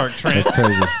skin's dark, Trent. That's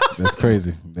crazy. That's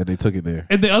crazy that they took it there.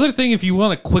 And the other thing, if you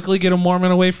want to quickly get a Mormon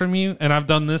away from you, and I've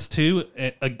done this too,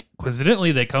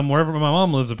 coincidentally, they come wherever my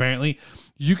mom lives, apparently.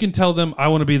 You can tell them, I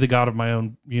want to be the God of my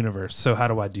own universe. So how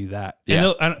do I do that?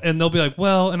 Yeah. And they'll be like,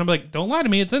 well, and I'm like, don't lie to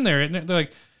me. It's in there. And they're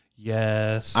like,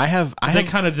 yes. They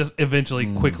kind of just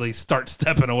eventually quickly start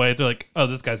stepping away. They're like, oh,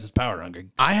 this guy's just power hungry.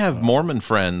 I have Mormon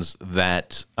friends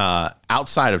that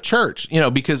outside of church,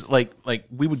 because like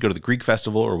we would go to the Greek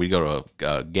festival or we go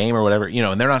to a game or whatever,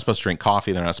 and they're not supposed to drink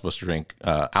coffee. They're not supposed to drink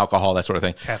alcohol, that sort of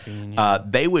thing. Caffeine.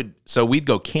 Yeah. So we'd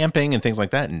go camping and things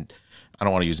like that. And I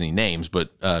don't want to use any names,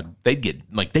 but they'd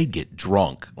get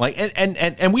drunk,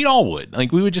 and we all would,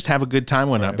 we would just have a good time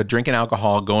but drinking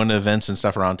alcohol, going to events and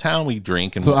stuff around town, we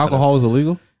drink. And so alcohol is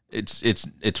illegal?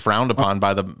 It's frowned upon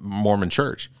by the Mormon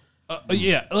church.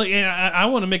 Yeah, like, and I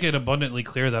want to make it abundantly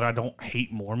clear that I don't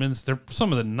hate Mormons. They're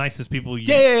some of the nicest people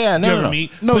you ever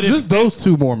meet. No, but just those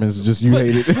two Mormons, just you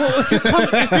hated. Well,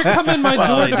 if you're coming my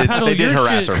door to peddle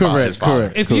your shit, correct.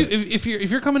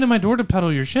 If you're coming to my door to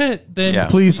peddle your shit, then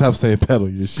please stop saying peddle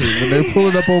your shit when they're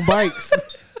pulling up on bikes.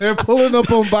 They're pulling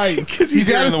up on bikes. You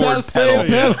gotta stop saying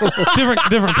pedal.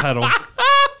 Different pedal.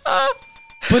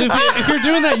 But if you're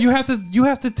doing that, you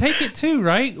have to take it too,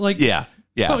 right? Like Yeah.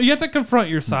 So you have to confront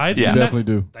your side. Yeah, you definitely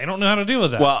do. They don't know how to deal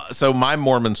with that. Well, so my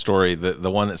Mormon story, the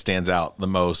one that stands out the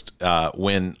most,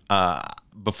 when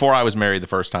before I was married the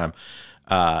first time,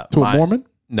 to a Mormon?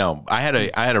 No, I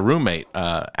had a roommate,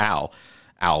 Alan.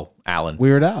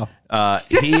 Weird Al.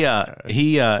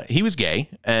 He was gay,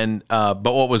 and but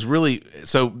what was really,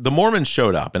 so the Mormons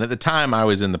showed up, and at the time I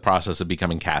was in the process of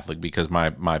becoming Catholic because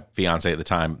my fiance at the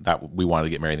time, that we wanted to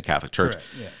get married in the Catholic Church. Correct,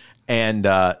 yeah. And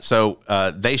so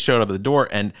they showed up at the door,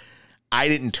 and I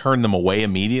didn't turn them away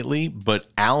immediately, but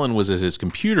Alan was at his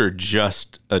computer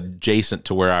just adjacent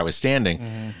to where I was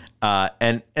standing.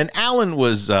 And Alan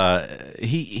was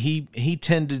he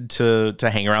tended to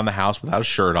hang around the house without a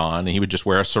shirt on, and he would just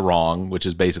wear a sarong, which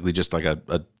is basically just like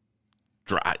a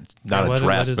dress,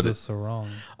 but a sarong.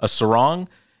 A sarong.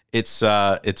 It's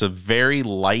a very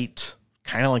light,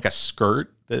 kind of like a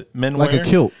skirt that men wear, like a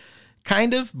kilt.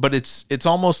 Kind of, but it's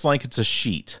almost like it's a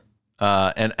sheet.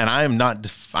 And I'm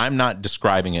not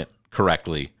describing it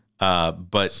correctly.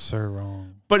 But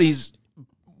sarong. But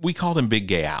we called him Big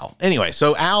Gay Al. Anyway,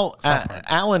 so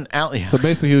Alan. Yeah. So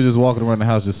basically, he was just walking around the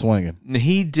house just swinging.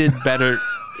 He did better.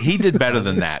 He did better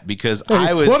than that because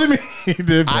I was. What do you mean? He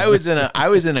did better? I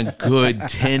was in a good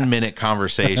 10-minute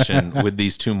conversation with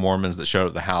these two Mormons that showed up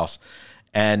at the house.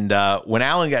 And when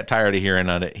Alan got tired of hearing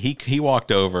on it, he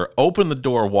walked over, opened the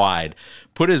door wide,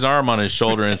 put his arm on his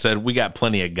shoulder, and said, "We got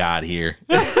plenty of God here."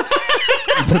 He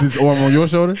put his arm on your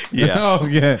shoulder? Yeah. Oh,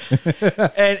 yeah.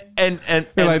 and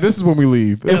they're like, "This is when we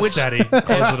leave." Yes, Daddy.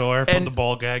 Close the door. Put the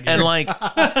ball gag. And like,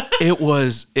 it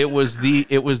was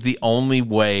the only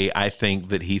way I think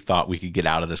that he thought we could get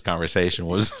out of this conversation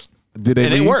was. Did they?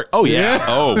 And it worked. Oh yeah.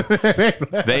 Oh,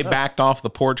 they backed off the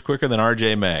porch quicker than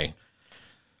RJ May.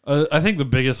 I think the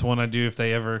biggest one I do if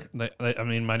they ever, I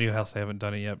mean, my new house, they haven't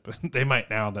done it yet, but they might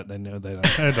now that they know they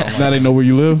don't. Now they know where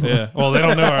you live? Yeah. Well, they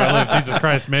don't know where I live. Jesus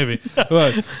Christ, maybe.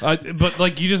 But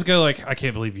like, you just go like, I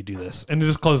can't believe you do this. And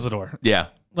just close the door. Yeah.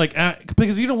 Like,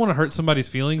 because you don't want to hurt somebody's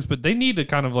feelings, but they need to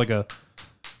kind of like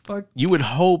you would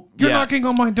hope. You're knocking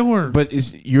on my door. But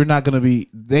you're not going to be,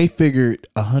 they figured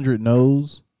 100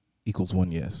 no's equals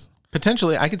 1 yes.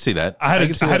 Potentially, I could see that. I had a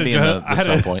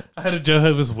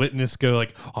Jehovah's Witness go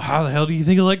like, "Oh, how the hell do you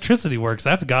think electricity works?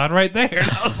 That's God right there." And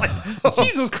I was like,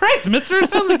 "Jesus Christ, mister! It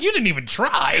sounds like you didn't even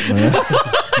try."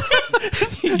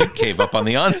 You gave up on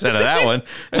the onset of that one.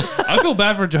 I feel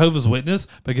bad for Jehovah's Witness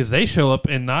because they show up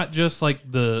in not just like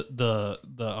the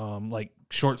like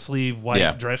short sleeve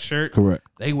white dress shirt. Correct.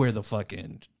 They wear the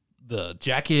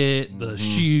jacket, the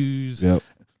shoes. Yep.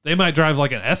 They might drive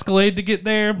like an Escalade to get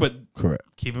there, but correct.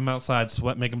 Keep them outside,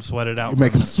 make them sweat it out.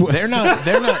 Make them sweat. They're not.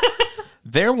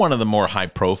 They're one of the more high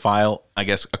profile, I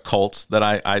guess, occults that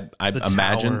I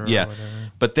imagine. Yeah,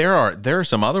 but there are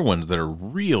some other ones that are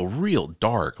real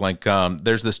dark. Like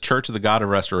there's this Church of the God of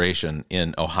Restoration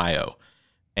in Ohio,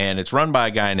 and it's run by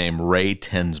a guy named Ray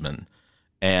Tensman.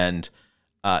 And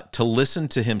to listen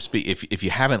to him speak, if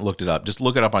you haven't looked it up, just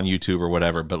look it up on YouTube or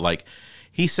whatever. But like.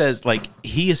 He says, like,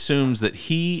 he assumes that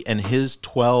he and his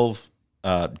 12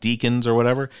 deacons or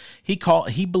whatever,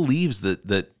 he believes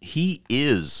that he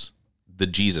is the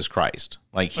Jesus Christ.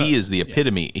 Like, he is the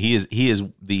epitome. Yeah. He is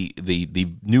the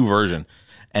new version,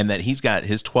 and that he's got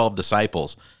his 12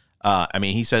 disciples. I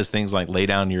mean, he says things like, lay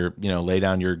down your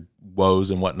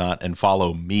woes and whatnot and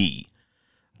follow me.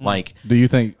 Like, do you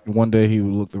think one day he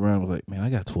looked around and was like, man, I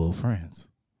got 12 friends.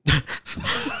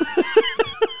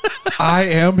 I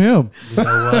am him. You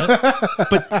know what?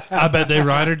 But I bet they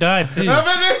ride or die too.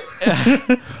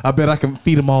 I bet I can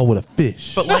feed them all with a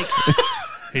fish. But like,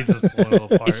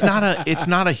 it's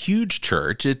not a huge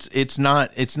church. It's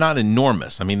not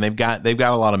enormous. I mean, they've got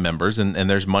a lot of members and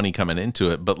there's money coming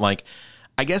into it. But like,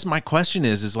 I guess my question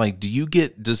is like,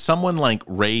 does someone like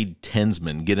Ray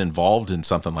Tensman get involved in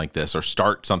something like this or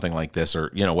start something like this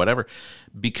or whatever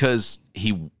because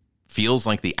he feels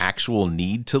like the actual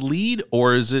need to lead,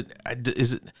 or is it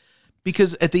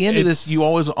because at the end of this you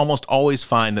almost always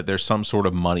find that there's some sort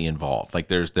of money involved, like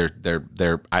they're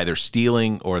either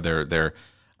stealing or they're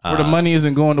or the money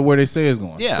isn't going to where they say it's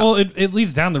going. Yeah, well it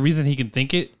leads down the reason he can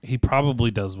think it, he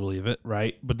probably does believe it,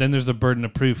 right? But then there's a burden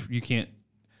of proof. You can't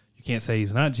say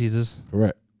he's not Jesus.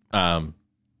 Correct. Because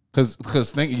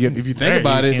if you think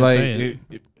about it, like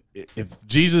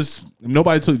if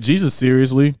nobody took Jesus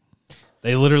seriously,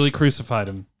 they literally crucified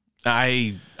him.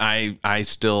 I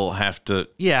still have to,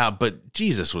 but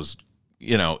Jesus was,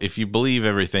 if you believe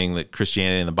everything that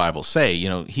Christianity and the Bible say,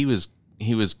 he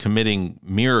was committing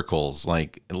miracles,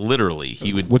 like literally.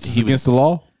 Which is against the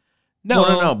law?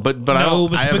 No. But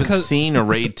I haven't seen a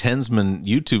Ray Tensman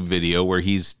YouTube video where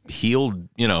he's healed,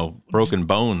 broken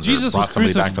bones or brought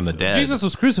somebody back from the dead. Jesus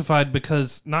was crucified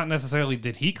because not necessarily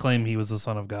did he claim he was the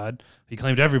Son of God. He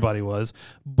claimed everybody was,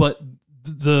 but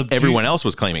everyone else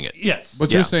was claiming it. Yes.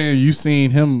 But you're saying you've seen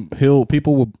him heal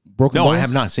people with broken bones? No, I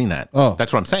have not seen that. Oh.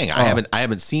 That's what I'm saying. I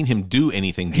haven't seen him do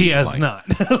anything Jesus He has not.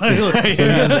 So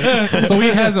he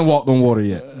hasn't walked on water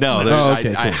yet? No,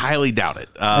 I highly doubt it.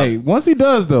 Hey, once he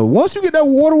does, though, once you get that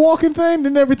water walking thing,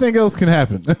 then everything else can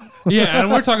happen. Yeah, and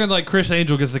we're talking like Chris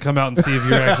Angel gets to come out and see if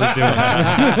you're actually doing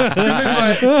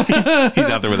that. He's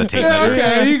out there with a tape measure.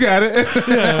 Okay, you got it.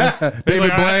 Yeah. David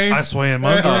Blaine. I swam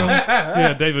under him.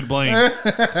 Yeah, David Blaine.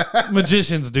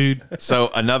 Magicians, dude.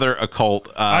 So another occult.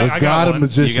 Was God a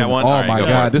magician? You got one? Oh, my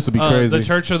God. This would be crazy. The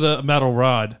Church of the Metal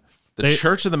Rod. The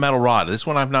Church of the Metal Rod. This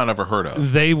one I've not ever heard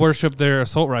of. They worship their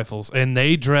assault rifles, and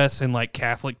they dress in like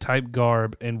Catholic type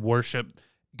garb and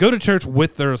go to church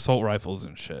with their assault rifles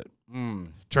and shit.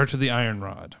 Church of the Iron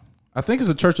Rod. I think it's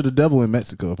a Church of the Devil in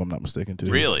Mexico, if I'm not mistaken, too.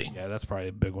 Really? Yeah, that's probably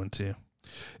a big one, too.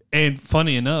 And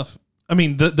funny enough, I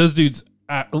mean, those dudes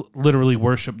literally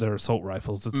worship their assault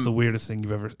rifles. It's the weirdest thing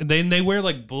you've ever... And they wear,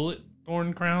 like, bullet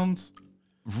thorn crowns.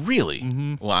 Really?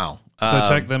 Mm-hmm. Wow. So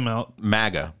check them out.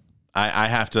 MAGA. I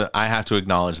have to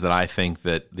acknowledge that I think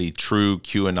that the true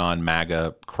QAnon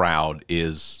MAGA crowd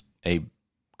is a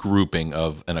grouping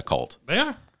of an occult. They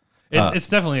are. It's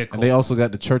definitely a cult. And they also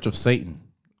got the Church of Satan,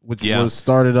 which was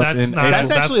started up in April.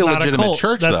 That's actually a legitimate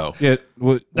church, though. Yeah,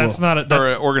 that's not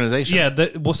an organization. Yeah.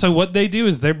 So what they do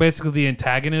is they're basically the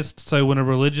antagonists. So when a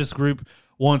religious group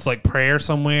wants like prayer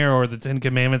somewhere or the 10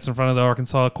 Commandments in front of the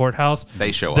Arkansas courthouse,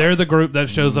 they show up. They're the group that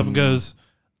shows up and goes,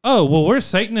 "Oh, well, we're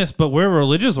Satanists, but we're a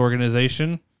religious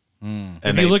organization."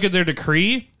 If you look at their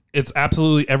decree, it's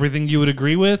absolutely everything you would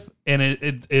agree with, and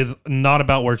it is not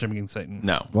about worshiping Satan.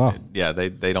 No. Wow. Yeah, they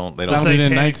don't. Founded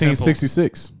in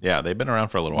 1966. Temple. Yeah, they've been around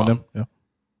for a little while. Yeah.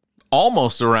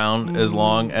 Almost around as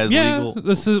long as legal.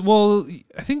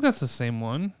 I think that's the same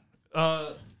one.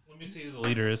 Let me see who the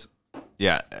leader is.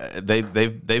 Yeah,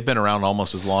 they've been around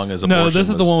almost as long as abortion. No, this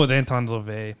is the one with Anton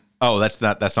LaVey. Oh, that's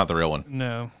not the real one.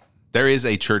 No. There is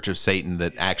a Church of Satan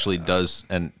that actually does,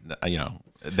 and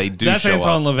they do. That's show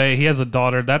Anton up. LaVey. He has a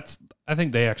daughter. I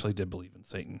think they actually did believe in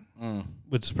Satan,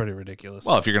 which is pretty ridiculous.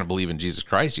 Well, if you're going to believe in Jesus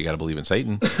Christ, you got to believe in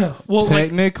Satan. Well,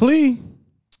 technically,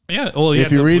 yeah. Well,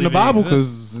 if you're reading the Bible,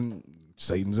 because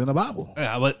Satan's in the Bible.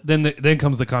 Yeah, but then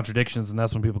comes the contradictions, and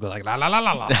that's when people go like la la la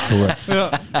la la. Correct.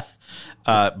 Yeah.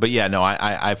 But yeah, no,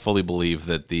 I fully believe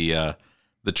that the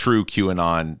true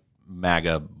QAnon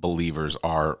MAGA believers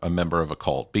are a member of a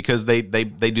cult because they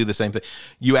do the same thing.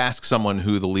 You ask someone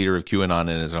who the leader of QAnon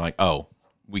is, they're like, "Oh,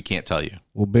 we can't tell you."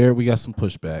 Well, Bear, we got some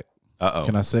pushback. Uh-oh.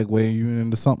 Can I segue you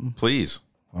into something? Please.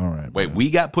 All right. Wait, we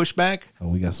got pushback? Oh,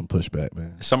 we got some pushback,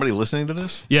 man. Is somebody listening to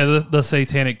this? Yeah, the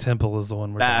Satanic Temple is the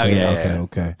one we're talking about.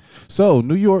 Okay. So,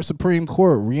 New York Supreme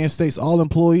Court reinstates all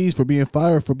employees for being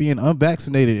fired for being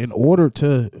unvaccinated in order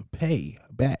to pay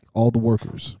back all the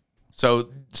workers.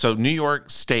 So New York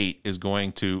State is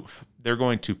going to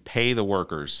pay the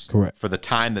workers correct for the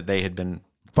time that they had been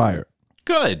fired.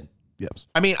 Good. Yes.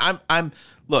 I mean, I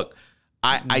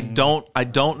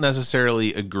don't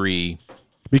necessarily agree.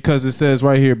 Because it says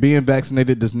right here, being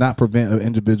vaccinated does not prevent an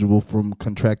individual from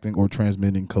contracting or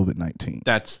transmitting COVID-19.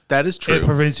 That is true. It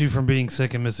prevents you from being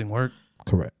sick and missing work.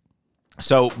 Correct.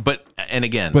 So, but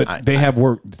they have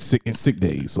work sick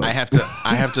days. So. I have to.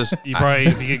 You probably,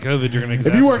 if you get COVID, you're gonna.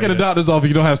 If you work at a doctor's office,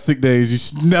 you don't have sick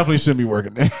days. You definitely shouldn't be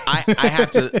working there.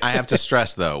 I have to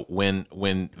stress though,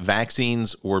 when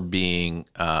vaccines were being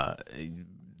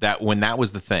when that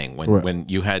was the thing, when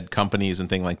you had companies and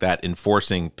things like that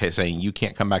enforcing, saying you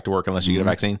can't come back to work unless you get a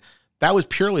vaccine, that was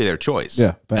purely their choice.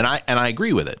 Yeah, and I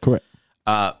agree with it. Correct.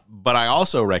 But I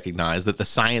also recognize that the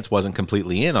science wasn't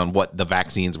completely in on what the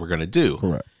vaccines were going to do.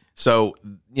 Correct. So,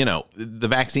 the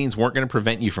vaccines weren't going to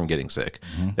prevent you from getting sick.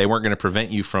 Mm-hmm. They weren't going to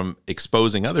prevent you from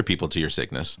exposing other people to your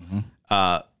sickness.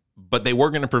 Mm-hmm. But they were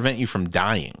going to prevent you from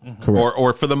dying. Mm-hmm.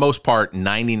 Or for the most part,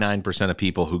 99% of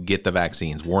people who get the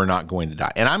vaccines were not going to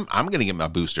die. And I'm going to get my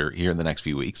booster here in the next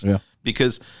few weeks. Yeah.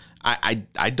 Because I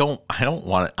don't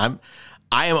want it.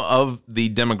 I am of the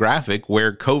demographic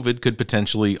where COVID could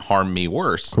potentially harm me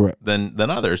worse than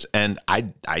others, and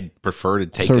I prefer to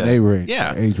take certain age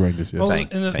But ranges. Yes.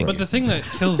 The thing that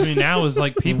kills me now is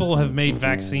like people have made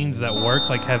vaccines that work,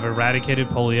 like have eradicated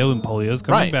polio, and polio is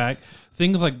coming back.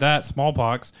 Things like that,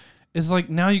 smallpox. It's like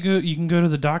now you can go to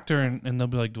the doctor and they'll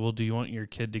be like, well, do you want your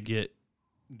kid to get?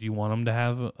 Do you want them to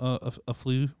have a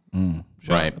flu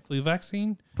shot, a flu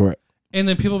vaccine? Correct. And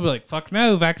then people will be like, fuck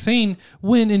no, vaccine.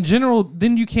 When in general,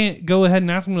 then you can't go ahead and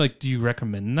ask them, like, do you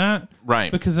recommend that? Right.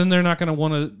 Because then they're not going to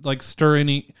want to, like, stir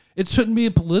any. It shouldn't be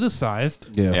politicized.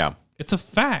 Yeah. It's a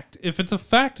fact. If it's a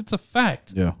fact, it's a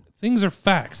fact. Yeah. Things are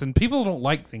facts. And people don't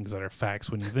like things that are facts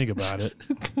when you think about it.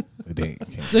 They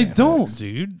don't, facts.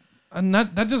 dude. And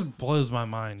that just blows my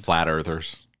mind. Flat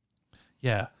earthers.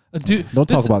 Yeah. Dude, don't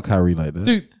talk about Kyrie like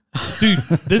this. Dude,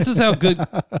 this is how good,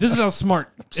 this is how smart.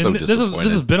 So and this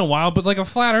has been a while, but like a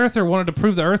flat earther wanted to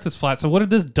prove the earth is flat. So what did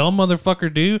this dumb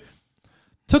motherfucker do?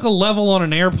 Took a level on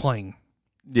an airplane.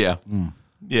 Yeah.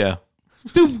 Yeah.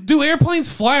 Do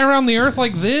airplanes fly around the earth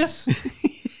like this?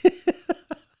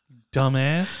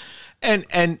 Dumbass.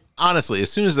 And honestly,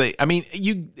 as soon as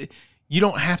you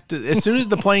don't have to, as soon as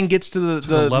the plane gets to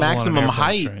the maximum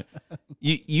height,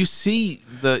 you see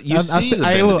the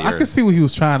I can see what he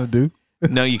was trying to do.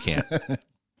 No, you can't.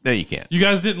 No, you can't. You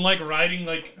guys didn't like riding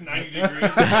like 90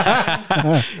 degrees?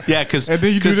 Yeah, because and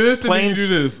then you do this, and then you do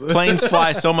this. Planes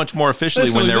fly so much more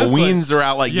efficiently when their wings are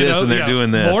out like this, and they're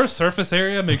doing this. More surface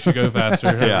area makes you go faster.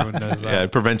 Everyone knows that. Yeah,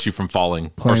 it prevents you from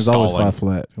falling. Planes always fly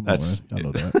flat. Y'all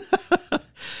know that.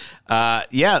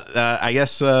 I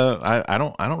guess I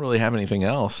don't really have anything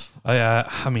else.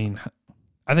 I mean,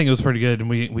 I think it was pretty good, and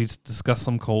we discussed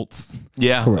some cults.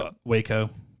 Yeah, Waco.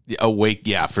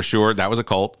 Yeah, for sure. That was a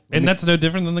cult. And that's no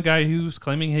different than the guy who's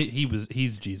claiming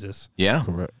he's Jesus. Yeah.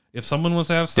 Correct. If someone wants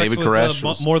to have sex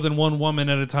with more than one woman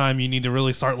at a time, you need to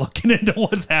really start looking into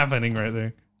what's happening right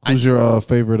there. Who's your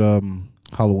favorite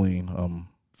Halloween?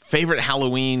 Favorite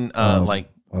Halloween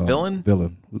villain?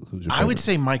 Villain. I would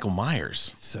say Michael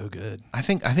Myers. So good. I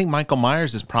think Michael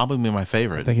Myers is probably my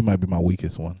favorite. I think he might be my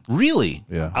weakest one. Really?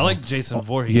 Yeah. I like Jason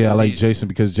Voorhees. Yeah, I like Jason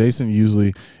because Jason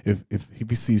usually, if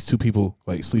he sees two people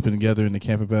like sleeping together in the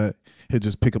camper bag, he'll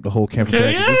just pick up the whole camper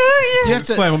bag and You have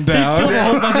to slam them down.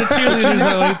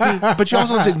 But you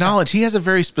also have to acknowledge he has a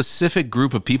very specific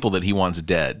group of people that he wants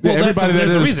dead. Yeah, everybody that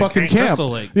is fucking camp.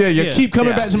 Yeah, keep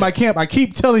coming back to my camp. I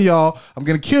keep telling y'all, I'm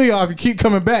going to kill y'all if you keep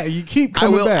coming back. You keep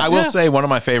coming back. I will say one of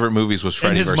my favorite movies was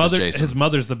Freddy versus Jason. His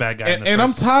mother's the bad guy. And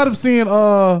I'm tired of seeing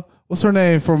what's her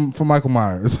name from Michael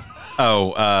Myers?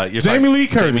 Jamie Lee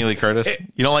Curtis. Jamie Lee Curtis.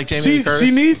 You don't like Jamie Lee Curtis?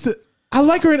 She needs to. I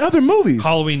like her in other movies.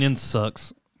 Halloween Ends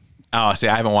sucks. Oh, see,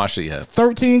 I haven't watched it yet.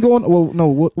 13 going. Well, no,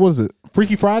 what was it?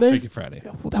 Freaky Friday. Freaky Friday.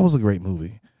 Yeah, well, that was a great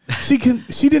movie. She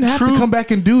didn't have to come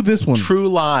back and do this one. True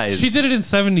Lies. She did it in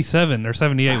 77 or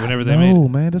 78, whenever they made it. Oh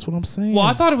man, that's what I'm saying. Well,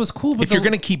 I thought it was cool, but if you're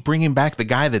gonna keep bringing back the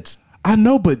guy that's. I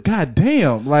know, but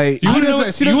goddamn, like she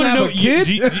doesn't have a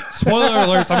kid. Spoiler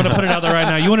alerts! I'm gonna put it out there right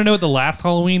now. You want to know what the last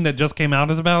Halloween that just came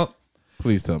out is about?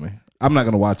 Please tell me. I'm not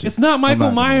gonna watch it. It's not Michael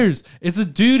Myers. It's a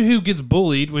dude who gets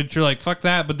bullied, which you're like, fuck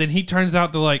that. But then he turns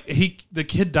out to the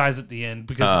kid dies at the end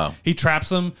because he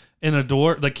traps him in a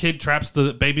door. The kid traps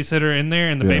the babysitter in there,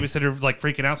 and the babysitter like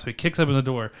freaking out, so he kicks open the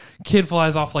door. Kid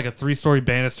flies off like a 3-story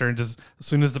banister, and just as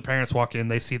soon as the parents walk in,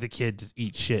 they see the kid just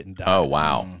eat shit and die. Oh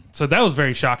wow! So that was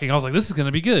very shocking. I was like, this is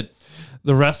gonna be good.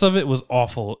 The rest of it was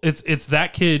awful. It's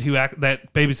that kid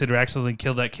that babysitter accidentally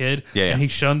killed that kid, and he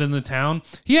shunned in the town.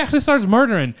 He actually starts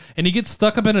murdering, and he gets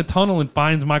stuck up in a tunnel and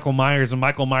finds Michael Myers, and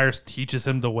Michael Myers teaches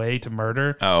him the way to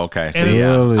murder. Oh, okay. So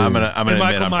really? I'm gonna admit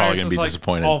I'm probably gonna be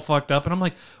disappointed. All fucked up, and I'm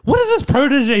like, what is this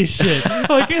protege shit?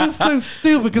 Like, it is so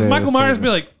stupid because Michael Myers be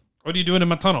like, what are you doing in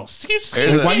my tunnel? Why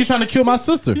are you trying to kill my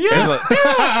sister? Yeah.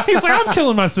 He's like, I'm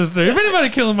killing my sister. If anybody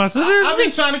killing my sister, I've been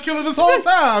trying to kill her this whole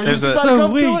time. There's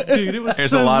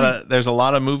a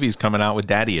lot of movies coming out with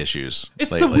daddy issues.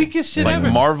 It's lately. the weakest shit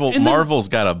ever. Marvel's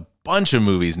got a bunch of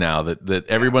movies now that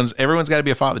everyone's got to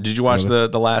be a father. Did you watch the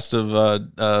last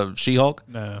of She-Hulk?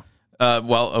 No. Do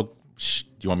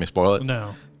you want me to spoil it?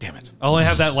 No. Damn it. I only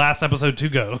have that last episode to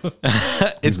go.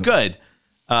 It's good.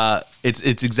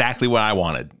 It's exactly what I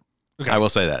wanted. Okay. I will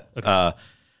say that. Okay.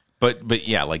 But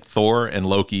yeah, like Thor and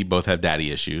Loki both have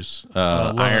daddy issues.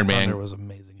 Iron Man was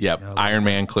amazing. Yeah, Iron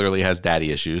Man clearly has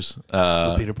daddy issues.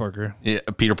 Peter Parker. Yeah,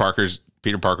 Peter Parker's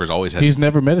always had. He's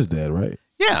never met his dad, right?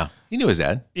 Yeah, he knew his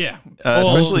dad. Yeah,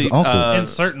 especially his uncle. In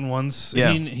certain ones,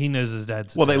 he knows his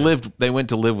dad's. Well, they went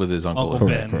to live with his uncle.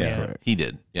 Ben. He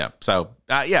did. Yeah. So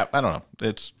I don't know.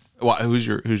 It's Who's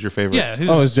your favorite? Yeah.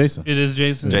 It's Jason. It is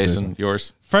Jason. Jason,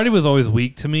 yours? Freddy was always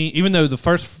weak to me, even though the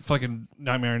first fucking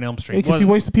Nightmare on Elm Street. Because he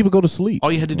waits till people go to sleep.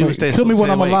 All you had to do was stay. Kill me when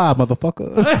I'm alive,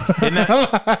 motherfucker.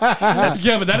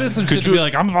 Yeah, but that is some shit to be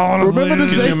like, I'm falling asleep. Remember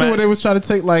the Jason when they was trying to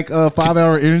take like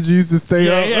 5-hour energies to stay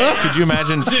up? Yeah. Could you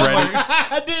imagine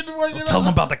Freddy? Didn't work. Tell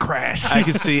them about the crash. I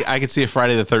could see a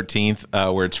Friday the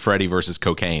 13th where it's Freddy versus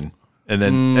cocaine. And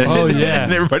then,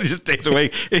 and everybody just takes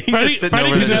away. He's just sitting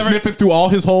over there, just sniffing through all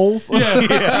his holes.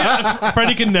 Yeah.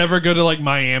 Freddie can never go to like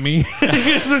Miami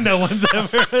because no one's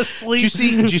ever asleep.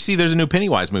 Did you see? There's a new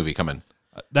Pennywise movie coming.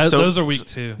 Those are weak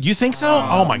too. You think so?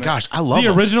 Oh my gosh, I love the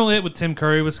them. original. It with Tim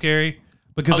Curry was scary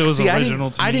because it was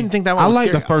original. I didn't think that one. I was like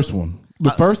scary. the first one.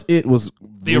 The first It was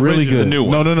the really original, good. The new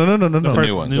one. No. The first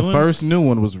new one? The first new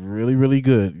one was really, really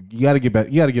good. You got to get back.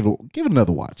 You got to give it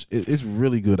another watch. It's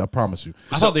really good. I promise you.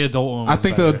 I thought the adult one. I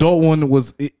think the adult one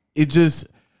was.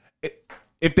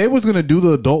 If they was gonna do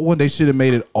the adult one, they should have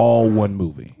made it all one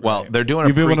movie. Well, they're doing.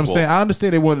 You feel what I'm saying? I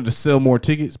understand they wanted to sell more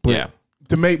tickets, but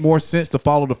to make more sense to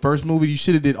follow the first movie, you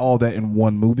should have did all that in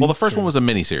one movie. Well, the first one was a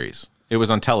miniseries. It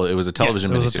was on It was a television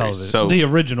miniseries. So the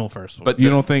original first one. But you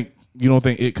don't think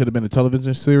it could have been a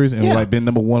television series and like been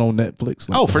number one on Netflix?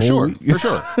 Like for sure, week? for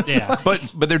sure. Yeah, but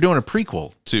they're doing a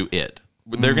prequel to it.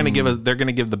 They're going to give us. They're going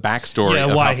to give the backstory of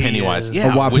how Pennywise.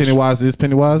 Pennywise is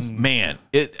Pennywise. Man,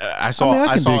 I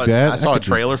saw a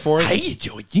trailer for it. Hey,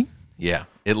 Joey. Yeah,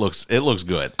 it looks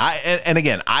good.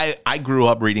 I grew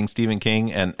up reading Stephen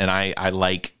King, and I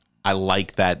like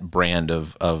that brand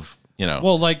of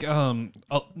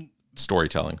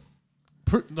storytelling.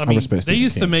 I mean, they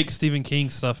used to make Stephen King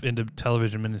stuff into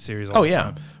television miniseries all the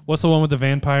time. What's the one with the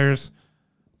vampires?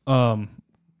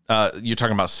 You're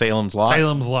talking about Salem's Lot?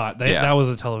 Salem's Lot. That was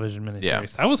a television miniseries. Yeah.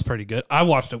 That was pretty good. I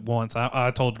watched it once.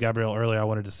 I told Gabrielle earlier I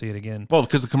wanted to see it again. Well,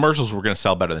 because the commercials were going to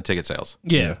sell better than ticket sales.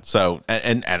 Yeah. So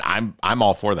and I'm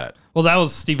all for that. Well, that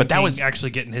was Stephen King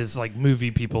actually getting his like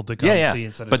movie people to come see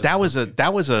instead of. But that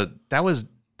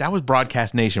was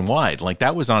broadcast nationwide. Like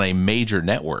that was on a major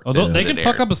network. Oh, they can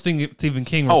fuck up a Stephen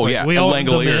King. Oh yeah, we all The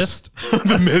Mist.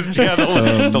 The Mist. Yeah,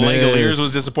 the Langoliers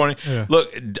was disappointing. Yeah.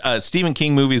 Look, Stephen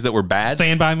King movies that were bad.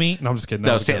 Stand by Me. No, I'm just kidding.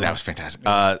 That was fantastic.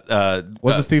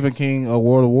 Was it Stephen King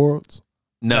War of the Worlds?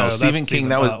 No, Stephen King.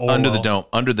 That was Under the Dome.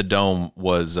 Under the Dome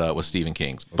was Stephen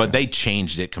King's, but they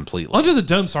changed it completely. Under the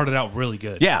Dome started out really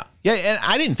good. Yeah, and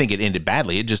I didn't think it ended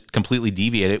badly. It just completely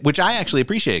deviated, which I actually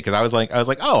appreciated because I was like,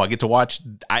 oh, I get to watch.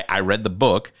 I read the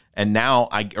book, and now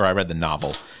I read the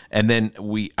novel, and then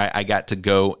I got to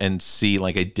go and see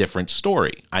like a different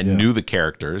story. I knew the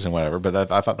characters and whatever,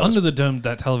 but I thought Under the Dome,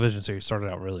 that television series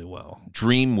started out really well.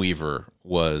 Dreamweaver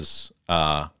was.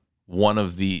 One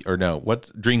of the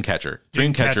Dreamcatcher.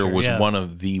 Dreamcatcher was one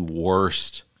of the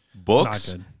worst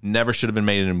books. Never should have been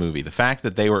made in a movie. The fact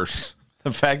that they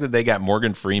got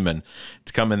Morgan Freeman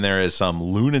to come in there as some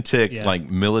lunatic like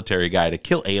military guy to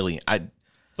kill alien. It's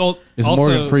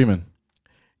Morgan Freeman.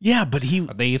 Yeah, but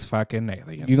these fucking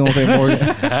aliens. You don't think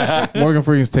Morgan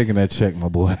Freeman's taking that check, my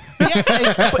boy?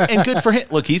 Yeah, and good for him.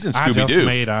 Look, he's in Scooby Doo.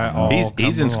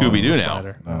 He's in Scooby Doo now.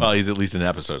 No. Well, he's at least in an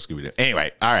episode of Scooby Doo.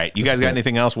 Anyway, all right. You guys got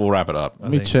anything else? We'll wrap it up. Let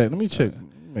me check. Make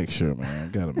sure, man.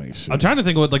 I gotta make sure. I'm trying to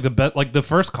think of what the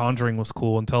first Conjuring was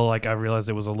cool until like I realized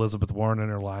it was Elizabeth Warren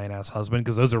and her lying ass husband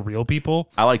because those are real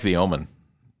people. I like The Omen.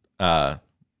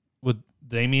 With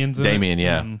Damien's in Damien, it.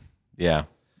 yeah, yeah.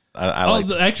 I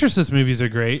the Exorcist movies are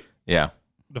great. Yeah.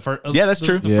 The first, that's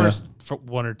true. The first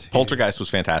one or two. Poltergeist was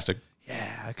fantastic.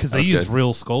 Yeah, because they used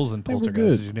real skulls in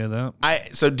Poltergeist. Did you know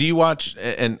that? So do you watch?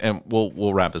 And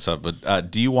we'll wrap this up.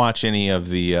 But do you watch any of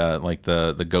the like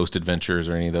the Ghost Adventures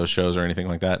or any of those shows or anything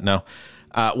like that? No.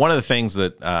 One of the things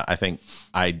that I think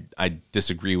I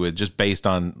disagree with, just based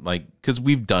on like, because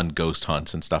we've done ghost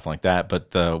hunts and stuff like that,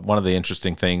 but one of the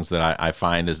interesting things that I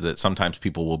find is that sometimes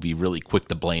people will be really quick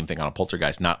to blame thing on a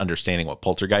poltergeist, not understanding what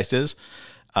poltergeist is,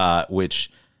 which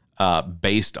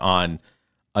based on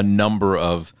a number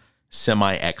of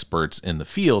semi-experts in the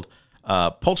field,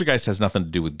 poltergeist has nothing to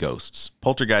do with ghosts.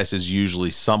 Poltergeist is usually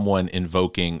someone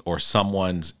invoking or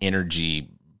someone's energy.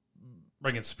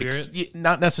 Bringing spirits?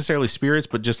 Not necessarily spirits,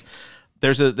 but just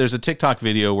there's a TikTok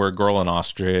video where a girl in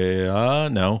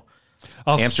Amsterdam.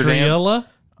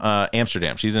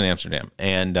 She's in Amsterdam,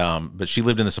 and but she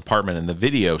lived in this apartment, and the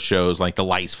video shows like the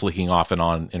lights flicking off and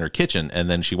on in her kitchen, and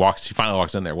then she finally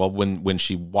walks in there. Well, when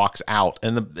she walks out,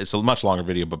 and it's a much longer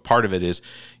video, but part of it is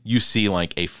you see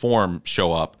like a form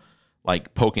show up,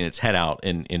 like poking its head out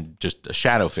in just a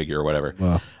shadow figure or whatever.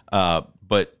 Wow.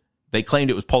 But they claimed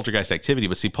it was poltergeist activity,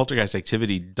 but see, poltergeist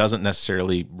activity doesn't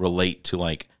necessarily relate to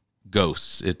like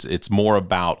ghosts. It's more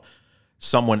about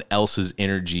someone else's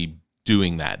energy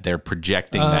doing that. They're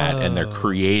projecting that, and they're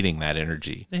creating that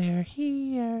energy. They're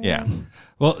here. Yeah.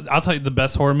 Well, I'll tell you the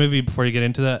best horror movie before you get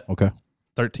into that. Okay.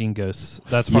 13 Ghosts.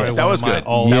 That's probably that one was of my good.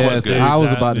 all. Yes, That was good. I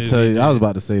was about to tell you. I was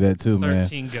about to say that too, 13 man.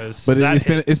 13 Ghosts. But That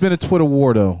it's been a Twitter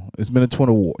war though. It's been a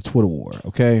Twitter war.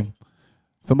 Okay.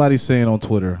 Somebody's saying on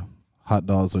Twitter, hot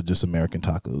dogs are just American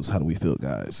tacos. How do we feel,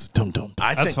 guys?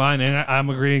 That's fine, and I'm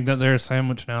agreeing that they're a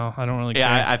sandwich now. I don't really care.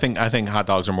 Yeah, I think hot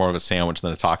dogs are more of a sandwich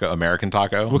than a taco, American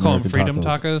taco. We'll call them American freedom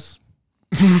tacos.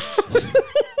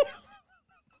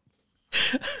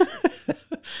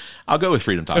 I'll go with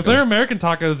freedom tacos. If they're American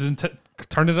tacos, then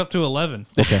turn it up to 11.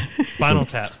 Okay. Final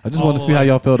tap. I just wanted to see how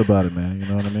y'all felt about it, man. You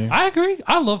know what I mean? I agree.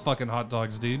 I love fucking hot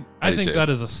dogs, dude. I do think too. that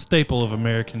is a staple of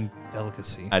American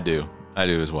delicacy. I do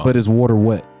as well. But is water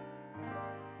wet?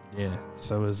 Yeah.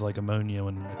 So is like ammonia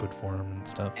in liquid form and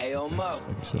stuff. Ayo, Mo,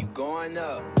 you going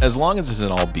up? As long as it's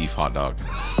an all beef hot dog.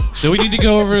 Do we need to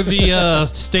go over the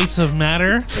states of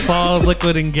matter, solid,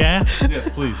 liquid, and gas? Yes,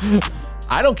 please.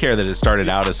 I don't care that it started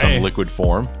out as some liquid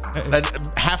form.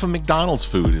 Half of McDonald's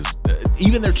food is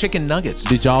even their chicken nuggets.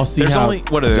 Did y'all see There's how? only-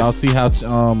 what are did there? y'all see how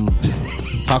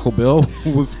Taco Bell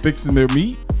was fixing their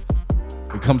meat?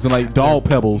 It comes in like dog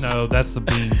pebbles. No, that's the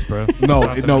beans, bro. No,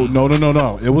 It's not the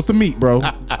no. It was the meat, bro.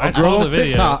 I saw the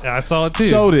video. I saw it too.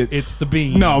 Showed it. It's the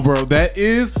beans. No, bro, that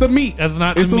is the meat. That's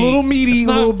not. It's the a meat. little meaty, It's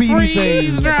not little beady thing.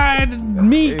 freeze-dried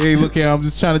meat. Hey, look here. I'm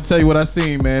just trying to tell you what I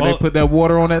seen, man. Well, they put that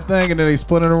water on that thing and then they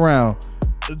spun it around.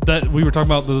 That we were talking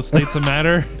about the states of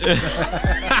matter.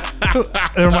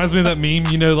 It reminds me of that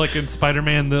meme, you know, like in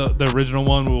Spider-Man, the original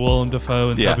one with Willem Dafoe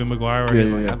and Tobey Maguire, where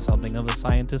he's like, I'm something of a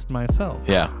scientist myself.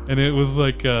 Yeah. And it was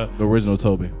like The original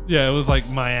Toby. yeah, it was like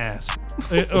my ass.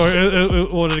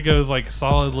 What did it go? It was like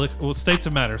solid liquid, well, states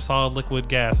of matter, solid, liquid,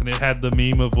 gas, and it had the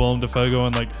meme of Willem Dafoe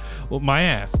going like, well, my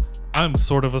ass. I'm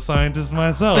sort of a scientist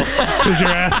myself because your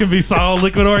ass can be solid,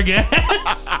 liquid, or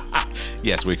gas.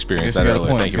 Yes, we experienced Guess that you got a earlier.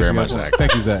 point. Thank you Guess very you much, got a Zach. point.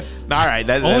 Thank you, Zach. All right.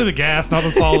 Only the gas, not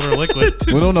the solid or liquid.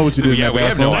 We don't know what you did. Yeah, in we that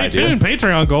have no bathroom. Stay idea. tuned,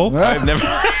 Patreon goal. I've never.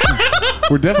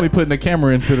 We're definitely putting the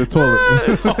camera into the toilet.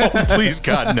 Oh, please,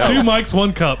 God, no. 2 mics,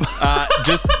 1 cup.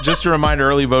 Just a reminder: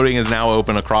 early voting is now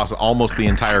open across almost the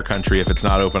entire country. If it's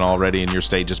not open already in your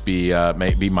state, just be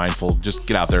mindful. Just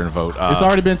get out there and vote. It's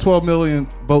already been 12 million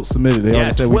votes submitted. They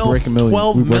already said we're breaking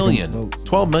million.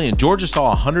 12 million. Georgia saw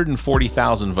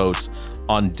 140,000 votes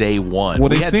on day one. Well,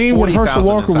 they We had seen what 40,000 Herschel in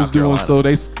Walker was South doing,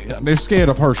 Carolina. so they're scared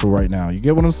of Herschel right now. You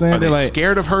get what I'm saying? Are they They're like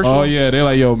scared of Herschel? Oh yeah, they're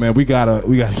like, yo, man, we gotta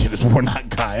get this Warnock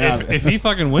guy out. If he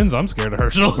fucking wins, I'm scared of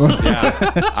Herschel.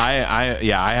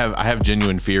 I have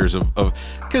genuine fears of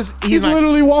because He's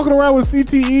literally walking around with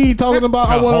CTE talking about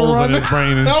I Got want holes to in run. his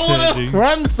brain and I shit, want dude. to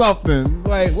run something.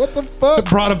 Like what the fuck?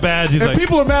 Brought a badge. He's And like,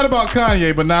 people are mad about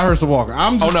Kanye, but not Herschel Walker.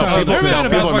 I'm just trying they're to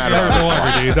mad people about are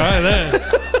fucking mad Herschel Walker,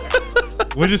 dude.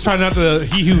 We're just trying not to.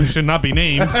 He who should not be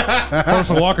named.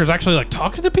 Herschel Walker's actually like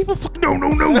talking to people. Fuck no.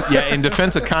 Yeah, in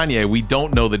defense of Kanye, we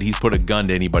don't know that he's put a gun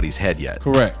to anybody's head yet.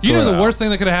 Correct. You know the worst thing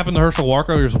that could have happened to Herschel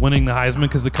Walker is winning the Heisman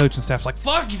because the coaching staff's like,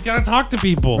 fuck, he's got to talk to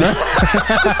people. Could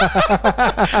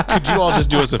you all just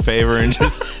do us a favor and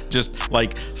just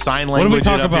like sign What did language we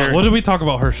talk it up about? here? What did we talk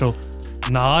about, Herschel?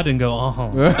 Nod and go,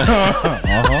 All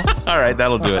right,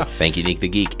 that'll do it. Thank you, Nick the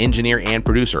Geek, engineer and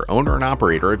producer, owner and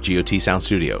operator of GOT Sound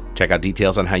Studio. Check out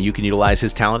details on how you can utilize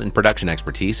his talent and production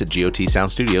expertise at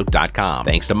gotsoundstudio.com.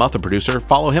 Thanks to Muff the Producer.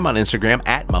 Follow him on Instagram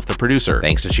at Muff the Producer.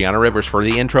 Thanks to Shiana Rivers for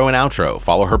the intro and outro.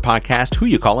 Follow her podcast, Who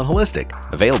You Callin'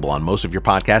 Holistic, available on most of your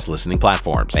podcast listening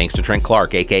platforms. Thanks to Trent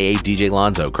Clark, aka DJ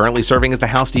Lonzo, currently serving as the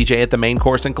house DJ at the main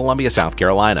course in Columbia, South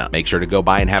Carolina. Make sure to go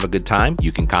by and have a good time.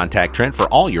 You can contact Trent for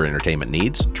all your entertainment needs.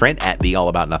 Trent at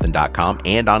theallaboutnothing.com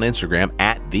and on Instagram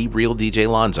at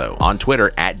TheRealDJLonzo. On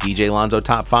Twitter at DJ Lonzo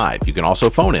Top 5. You can also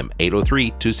phone him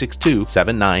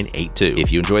 803-262-7982.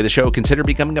 If you enjoy the show, consider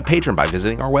becoming a patron by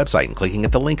visiting our website and clicking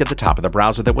at the link at the top of the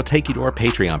browser that will take you to our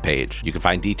Patreon page. You can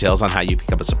find details on how you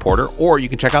become a supporter, or you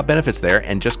can check out benefits there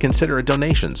and just consider a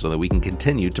donation so that we can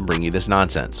continue to bring you this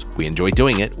nonsense. We enjoy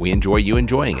doing it. We enjoy you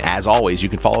enjoying it. As always, you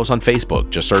can follow us on Facebook.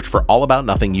 Just search for All About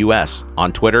Nothing US,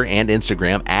 on Twitter and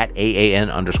Instagram at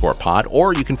AAN_pod,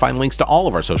 or you can find links to all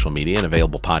of our social media and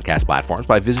available podcast platforms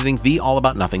by visiting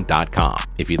theallaboutnothing.com.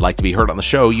 If you'd like to be heard on the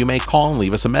show, you may call and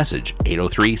leave us a message,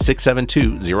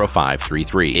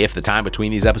 803-672-0533. If the time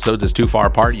between these episodes is too far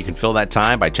apart, you can fill that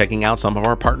time by checking out some of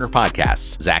our partner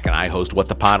podcasts. Zach and I host What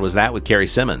the Pod Was That with Carrie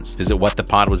Simmons. Visit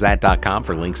whatthepodwasthat.com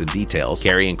for links and details.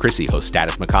 Carrie and Chrissy host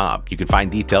Status Macabre. You can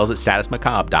find details at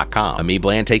statusmacabre.com. Ami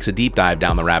Bland takes a deep dive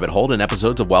down the rabbit hole in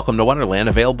episodes of Welcome to Wonderland,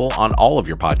 available on all of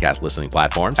your podcast listening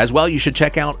platforms. As well, you should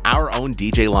check out our own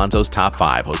DJ Lonzo's Top 5.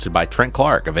 Live, hosted by Trent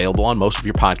Clark, available on most of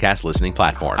your podcast listening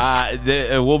platforms.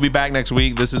 We'll be back next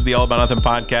week. This is the All About Nothing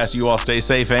podcast. You all stay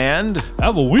safe and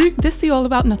have a week. This The All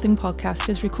About Nothing podcast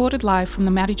is recorded live from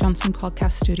the Maddie Johnson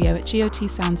podcast studio at GOT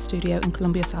Sound Studio in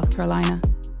Columbia, South Carolina.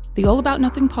 The All About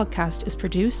Nothing podcast is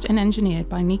produced and engineered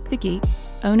by Neek the Geek,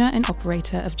 owner and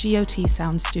operator of GOT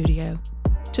Sound Studio.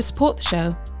 To support the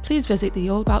show, please visit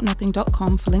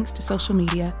theallaboutnothing.com for links to social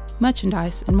media,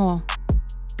 merchandise, and more.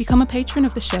 Become a patron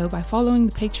of the show by following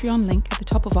the Patreon link at the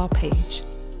top of our page.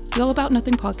 The All About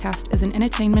Nothing podcast is an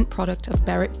entertainment product of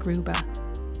Barrett Gruber.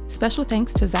 Special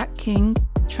thanks to Zach King,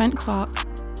 Trent Clark,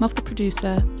 Muff the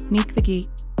producer, Neek the Geek,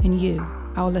 and you,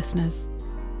 our listeners.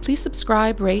 Please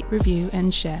subscribe, rate, review,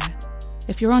 and share.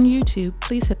 If you're on YouTube,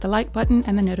 please hit the like button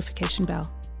and the notification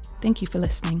bell. Thank you for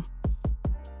listening.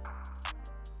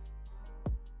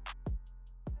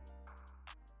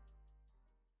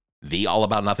 The All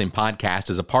About Nothing podcast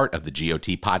is a part of the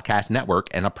GOT Podcast Network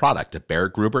and a product of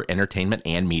Barrett Gruber Entertainment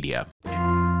and Media.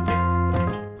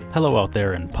 Hello out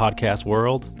there in podcast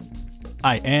world.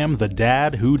 I am the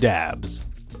dad who dabs.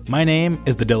 My name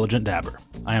is The Diligent Dabber.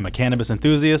 I am a cannabis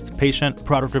enthusiast, patient,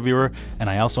 product reviewer, and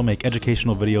I also make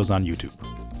educational videos on YouTube.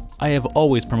 I have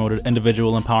always promoted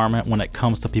individual empowerment when it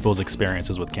comes to people's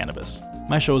experiences with cannabis.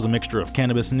 My show is a mixture of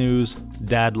cannabis news,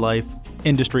 dad life,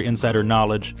 industry insider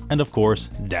knowledge, and of course,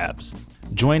 dabs.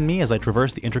 Join me as I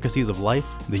traverse the intricacies of life,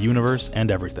 the universe, and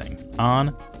everything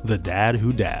on The Dad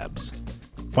Who Dabs.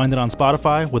 Find it on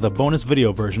Spotify with a bonus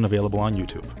video version available on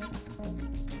YouTube.